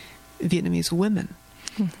by Vietnamese women.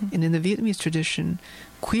 And in the Vietnamese tradition,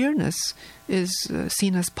 queerness is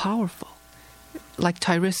seen as powerful, like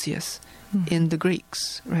Tiresias in the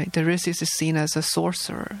Greeks, right? Tiresias is seen as a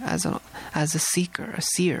sorcerer, as a seeker, a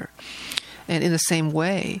seer. And in the same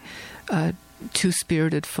way,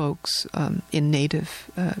 two-spirited folks in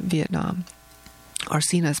native Vietnam are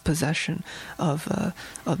seen as possession of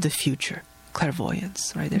the future,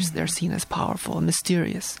 clairvoyance, right? They're seen as powerful and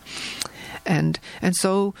mysterious, and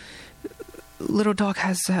so Little Dog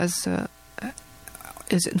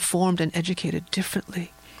is informed and educated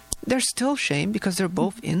differently. There's still shame because they're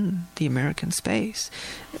both in the American space,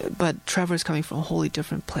 but Trevor is coming from a wholly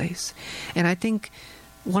different place. And I think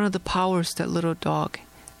one of the powers that Little Dog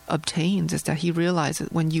obtains is that he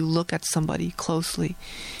realizes when you look at somebody closely,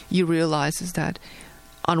 you realize is that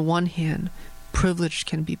on one hand, privilege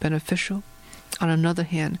can be beneficial. On another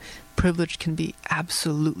hand, privilege can be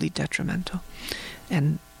absolutely detrimental.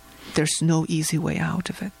 And there's no easy way out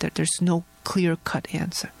of it. There's no clear-cut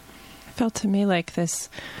answer. It felt to me like this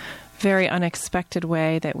very unexpected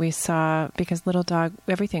way that we saw, because Little Dog,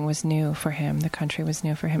 everything was new for him. The country was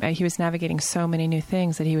new for him. He was navigating so many new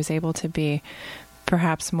things that he was able to be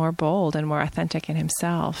perhaps more bold and more authentic in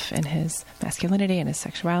himself, in his masculinity and his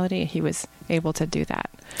sexuality. He was able to do that.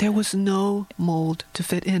 There was no mold to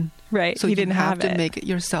fit in. Right. So he you didn't have to make it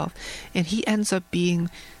yourself. And he ends up being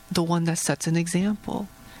the one that sets an example.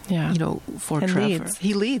 Yeah. For and Trevor. Leads.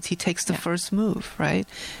 He leads. He takes the first move, right?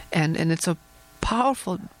 And it's a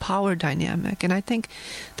powerful power dynamic. And I think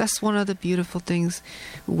that's one of the beautiful things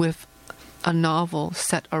with a novel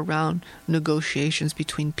set around negotiations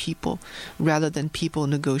between people rather than people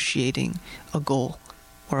negotiating a goal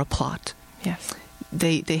or a plot. Yes.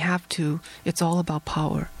 They have to, it's all about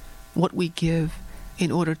power. What we give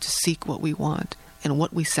in order to seek what we want and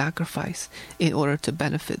what we sacrifice in order to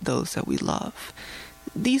benefit those that we love.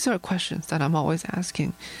 These are questions that I'm always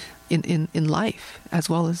asking in life as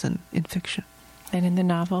well as in fiction. And in the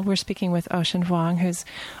novel, we're speaking with Ocean Vuong, who's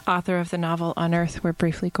author of the novel On Earth We're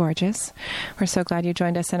Briefly Gorgeous. We're so glad you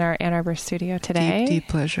joined us in our Ann Arbor studio today. Deep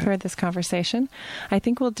pleasure. For this conversation. I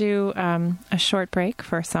think we'll do a short break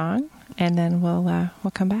for a song, and then we'll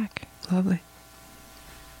come back. Lovely.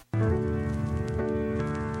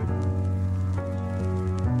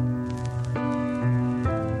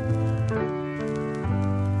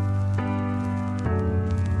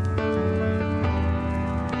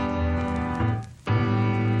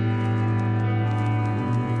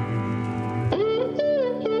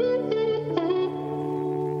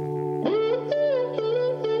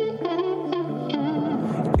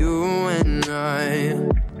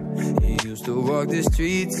 Walk the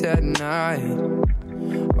streets at night.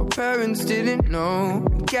 Our parents didn't know.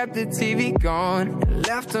 We kept the TV gone and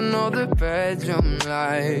left on all the bedroom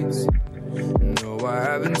lights. No, I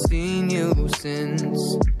haven't seen you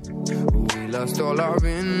since we lost all our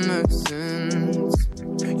innocence.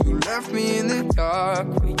 You left me in the dark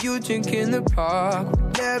while you drink in the park.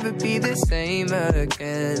 We'll never be the same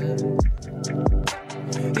again.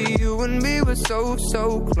 You and me were so,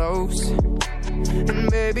 so close. And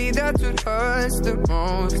maybe that's what hurts the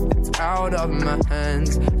most. It's out of my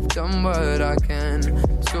hands. I've done what I can,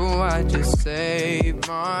 so I just save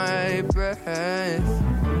my breath.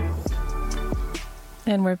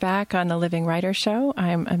 And we're back on the Living Writer Show.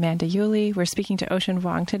 I'm Amanda Yulee. We're speaking to Ocean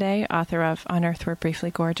Vuong today, author of On Earth We're Briefly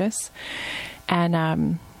Gorgeous.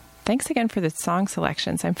 And thanks again for the song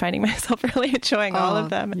selections. I'm finding myself really enjoying all of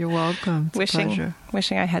them. You're welcome. It's a pleasure.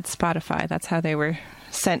 Wishing I had Spotify. That's how they were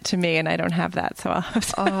sent to me, and I don't have that, so I'll have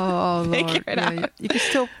to figure it out. You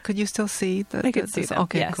could you still see the? I could see them.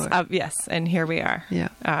 Okay, yes, good. Yes, and here we are. Yeah.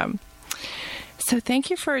 So thank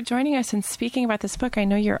you for joining us and speaking about this book. I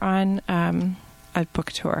know you're on a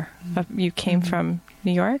book tour. You came from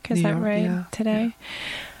New York, is that right? Yeah, today. Yeah.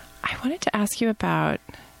 I wanted to ask you about,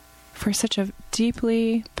 for such a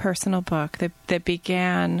deeply personal book that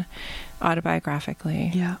began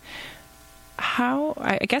autobiographically. Yeah.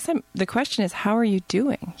 The question is, how are you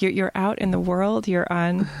doing? You're out in the world, you're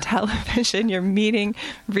on television, you're meeting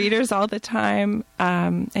readers all the time,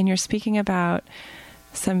 and you're speaking about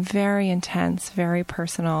some very intense, very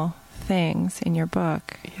personal things in your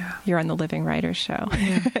book. Yeah. You're on the Living Writers Show.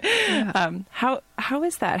 Yeah. Yeah. How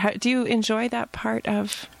is that? Do you enjoy that part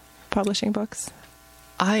of publishing books?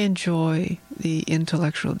 I enjoy the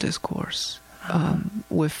intellectual discourse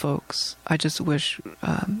with folks. I just wish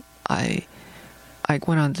I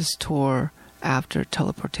went on this tour after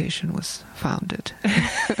teleportation was founded.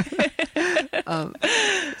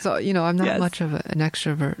 So, I'm not much of an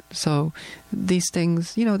extrovert. So these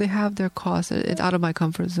things, they have their costs. It's out of my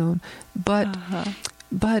comfort zone. But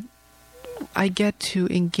I get to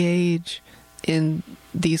engage in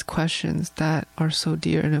these questions that are so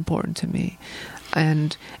dear and important to me.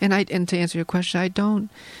 And to answer your question,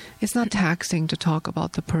 it's not taxing to talk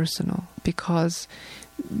about the personal, because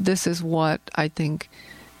this is what I think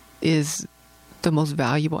is the most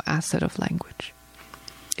valuable asset of language,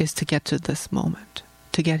 is to get to this moment,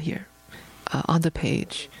 to get here, on the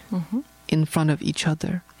page, in front of each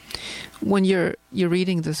other. When you're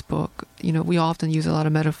reading this book, we often use a lot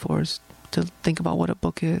of metaphors to think about what a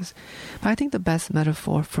book is. But I think the best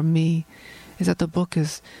metaphor for me is that the book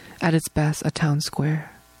is, at its best, a town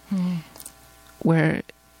square, where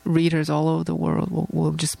readers all over the world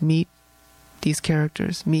will just meet these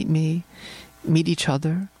characters, meet me, meet each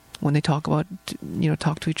other when they talk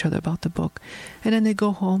to each other about the book. And then they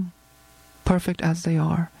go home, perfect as they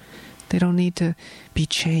are. They don't need to be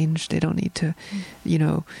changed. They don't need to,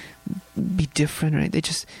 be different.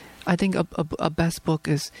 Right? I think a best book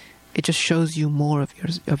is, it just shows you more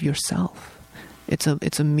of yourself. It's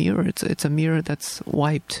a mirror. It's a mirror that's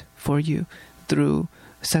wiped for you through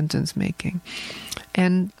sentence making.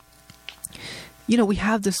 And we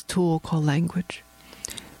have this tool called language,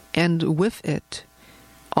 and with it,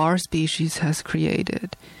 our species has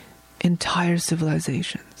created entire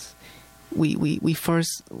civilizations. We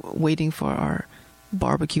first waiting for our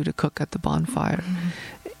barbecue to cook at the bonfire,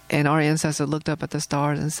 and our ancestors looked up at the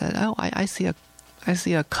stars and said, "Oh, I see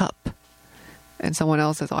a cup," and someone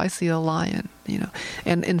else says, "Oh, I see a lion."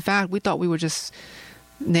 And in fact, we thought we were just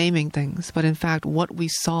naming things, but in fact, what we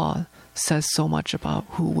saw says so much about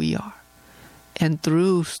who we are. And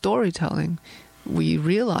through storytelling, we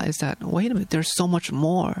realize that, wait a minute, there's so much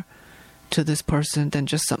more to this person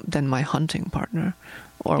than my hunting partner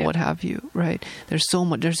or what have you, right? There's so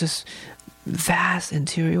much, there's this vast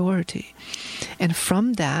interiority. And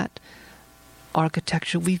from that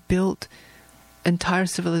architecture, we've built entire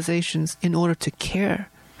civilizations in order to care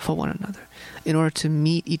for one another, in order to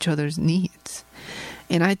meet each other's needs.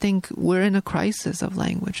 And I think we're in a crisis of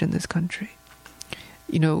language in this country.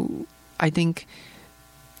 I think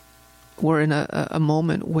we're in a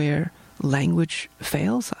moment where language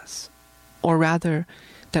fails us, or rather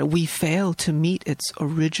that we fail to meet its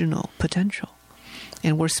original potential,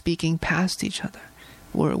 and we're speaking past each other.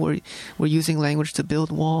 We're using language to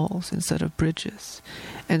build walls instead of bridges.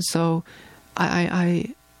 And so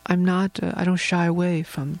I don't shy away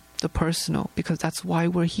from the personal, because that's why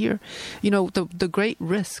we're here. The great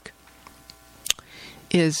risk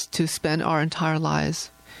is to spend our entire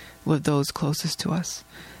lives with those closest to us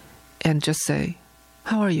and just say,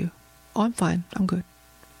 "How are you?" "Oh, I'm fine. I'm good."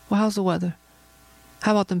 "Well, how's the weather?"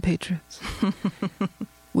 "How about them Patriots?"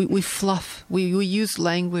 We fluff. We use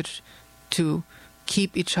language to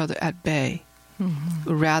keep each other at bay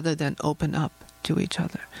rather than open up to each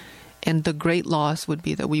other. And the great loss would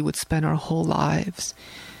be that we would spend our whole lives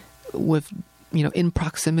in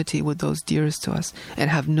proximity with those dearest to us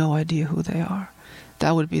and have no idea who they are.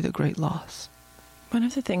 That would be the great loss. One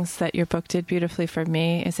of the things that your book did beautifully for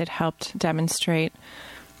me is it helped demonstrate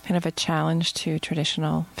kind of a challenge to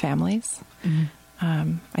traditional families.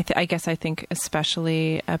 I guess I think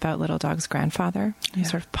especially about Little Dog's grandfather, who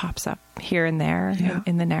sort of pops up here and there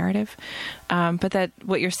in the narrative. But that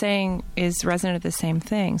what you're saying is resonant of the same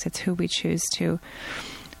things. It's who we choose to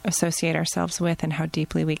associate ourselves with and how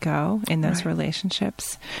deeply we go in those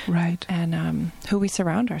relationships. Right. And who we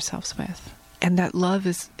surround ourselves with. And that love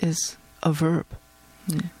is a verb.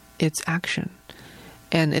 it's action.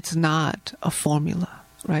 And it's not a formula,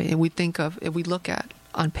 right? And if we look at,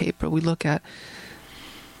 on paper, we look at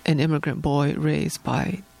an immigrant boy raised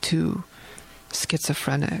by two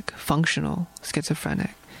functional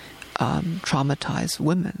schizophrenic, traumatized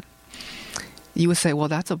women. You would say, well,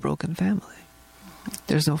 that's a broken family.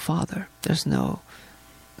 There's no father. There's no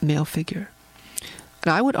male figure.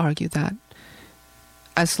 And I would argue that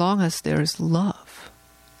as long as there is love,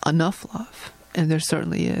 enough love, and there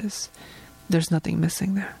certainly is, there's nothing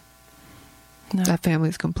missing there. No. That family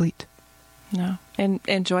is complete. No.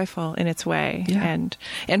 And joyful in its way, Yeah.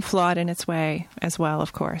 and flawed in its way as well,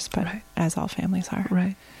 of course, but Right. as all families are.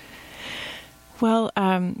 Right. Well,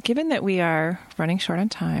 given that we are running short on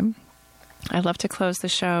time, I'd love to close the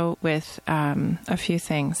show with a few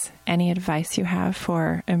things. Any advice you have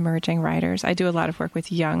for emerging writers? I do a lot of work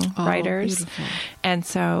with young writers. Beautiful. And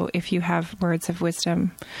so if you have words of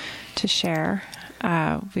wisdom to share,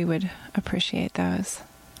 we would appreciate those.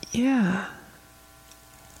 Yeah.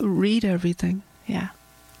 Read everything. Yeah.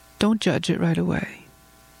 Don't judge it right away.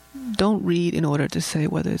 Don't read in order to say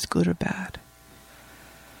whether it's good or bad.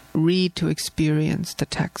 Read to experience the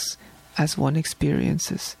text as one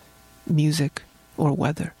experiences music or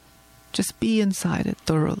weather. Just be inside it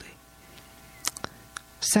thoroughly.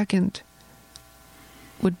 Second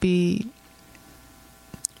would be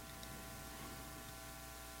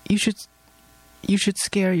you should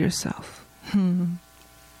scare yourself.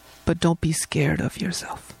 But don't be scared of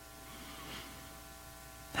yourself.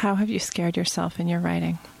 How have you scared yourself in your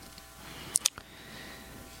writing?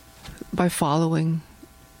 By following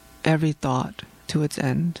every thought to its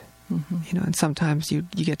end. Mm-hmm. And sometimes you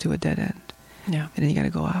get to a dead end. Yeah. And then you got to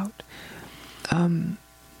go out.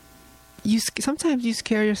 Sometimes you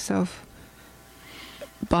scare yourself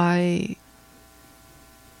by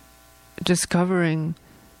discovering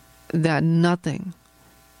that nothing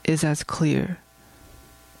is as clear,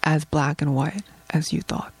 as black and white as you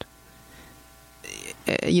thought.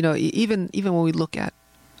 Even when we look at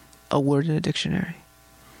a word in a dictionary,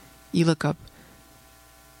 you look up,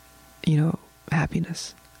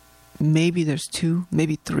 happiness. Maybe there's 2,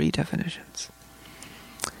 maybe 3 definitions.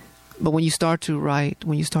 But when you start to write,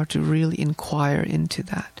 when you start to really inquire into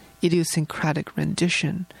that idiosyncratic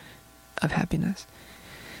rendition of happiness,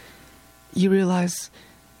 you realize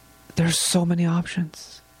there's so many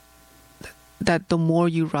options. That the more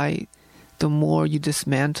you write, the more you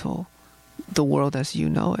dismantle the world as you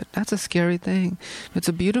know it. That's a scary thing. It's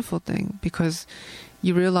a beautiful thing because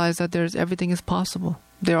you realize that everything is possible.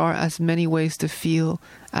 There are as many ways to feel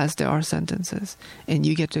as there are sentences, and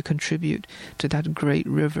you get to contribute to that great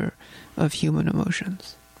river of human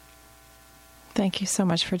emotions. Thank you so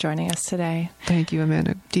much for joining us today. Thank you,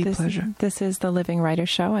 Amanda. Deep pleasure. This is the Living Writer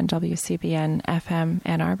Show on WCBN FM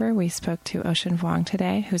Ann Arbor. We spoke to Ocean Vuong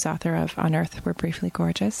today, who's author of On Earth We're Briefly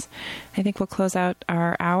Gorgeous. I think we'll close out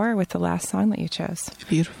our hour with the last song that you chose.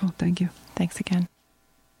 Beautiful. Thank you. Thanks again.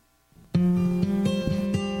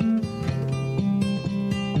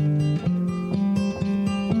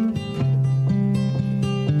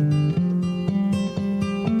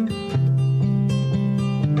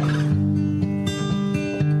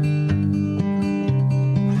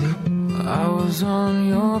 On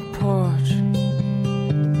your porch,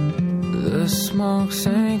 the smoke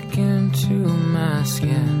sank into my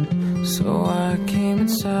skin, so I came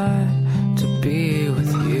inside to be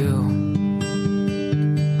with you.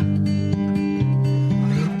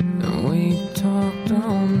 And we talked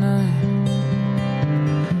all night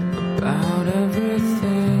about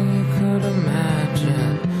everything you could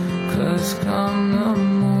imagine, 'cause come the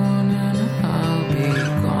morning I'll be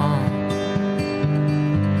gone.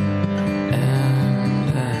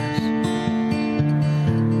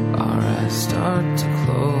 Start to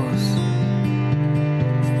close,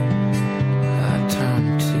 I turn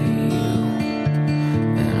to you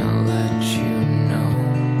and I'll let you know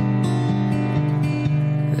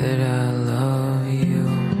that I love you.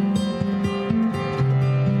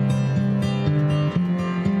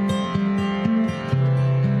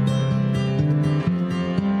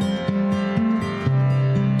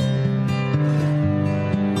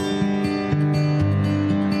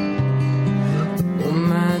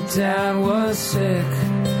 Dad was sick,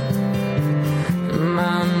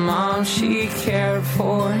 my mom, she cared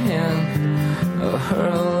for him. Her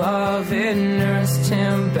love, it nursed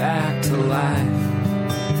him back to life.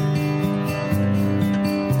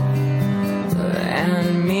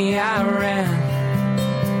 And me, I ran,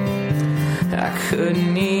 I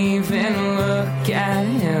couldn't even look at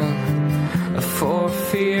him, for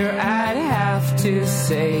fear I'd have to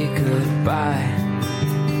say goodbye.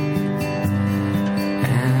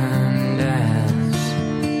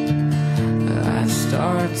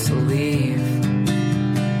 hard to leave.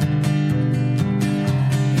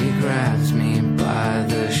 He grabs me by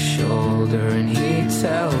the shoulder and he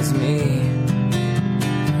tells me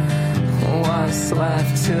what's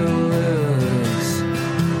left to lose.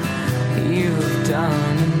 You've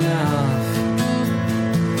done enough,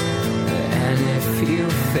 and if you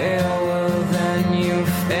fail, well then you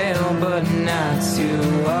fail, but not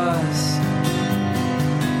to us.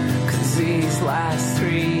 'Cause these last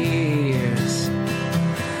 3 years,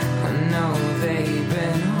 I know they've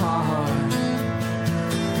been hard,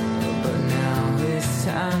 but now it's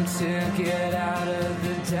time to get out of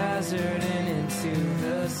the desert and into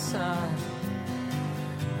the sun,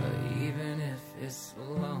 even if it's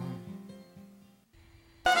alone.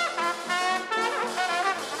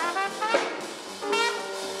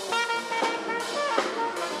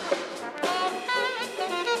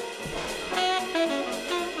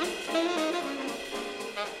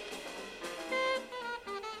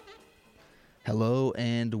 Hello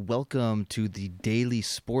and welcome to the Daily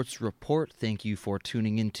Sports Report. Thank you for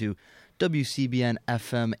tuning into WCBN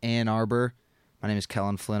FM Ann Arbor. My name is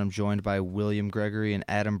Kellen Flynn. I'm joined by William Gregory and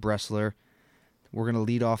Adam Bressler. We're going to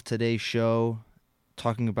lead off today's show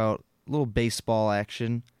talking about a little baseball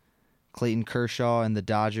action. Clayton Kershaw and the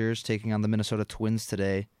Dodgers taking on the Minnesota Twins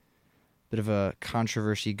today. Bit of a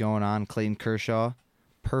controversy going on. Clayton Kershaw,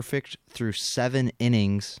 perfect through 7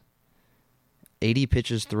 innings, 80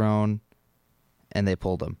 pitches thrown, and they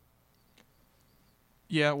pulled him.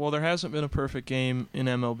 Yeah, well, there hasn't been a perfect game in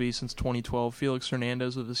MLB since 2012. Felix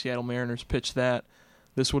Hernandez of the Seattle Mariners pitched that.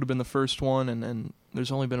 This would have been the first one, and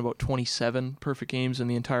there's only been about 27 perfect games in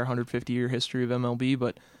the entire 150-year history of MLB,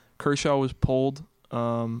 but Kershaw was pulled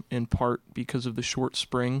in part because of the short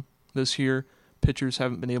spring this year. Pitchers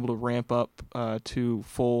haven't been able to ramp up to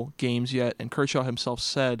full games yet, and Kershaw himself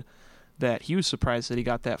said that he was surprised that he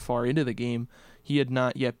got that far into the game. He had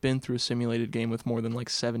not yet been through a simulated game with more than like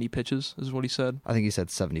 70 pitches, is what he said. I think he said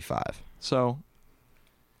 75. So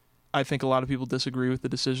I think a lot of people disagree with the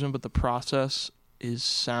decision, but the process is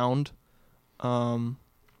sound.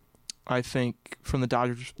 I think from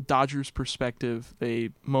the Dodgers' perspective, they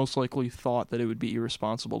most likely thought that it would be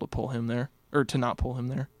irresponsible to pull him there, or to not pull him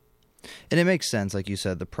there. And it makes sense, like you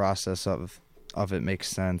said, the process of it makes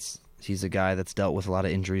sense. He's a guy that's dealt with a lot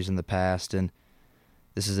of injuries in the past, and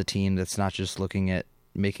this is a team that's not just looking at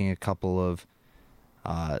making a couple of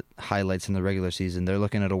highlights in the regular season. They're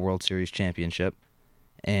looking at a World Series championship,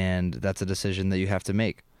 and that's a decision that you have to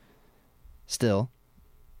make. Still,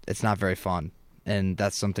 it's not very fun, and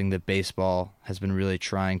that's something that baseball has been really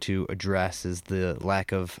trying to address, is the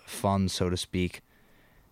lack of fun, so to speak,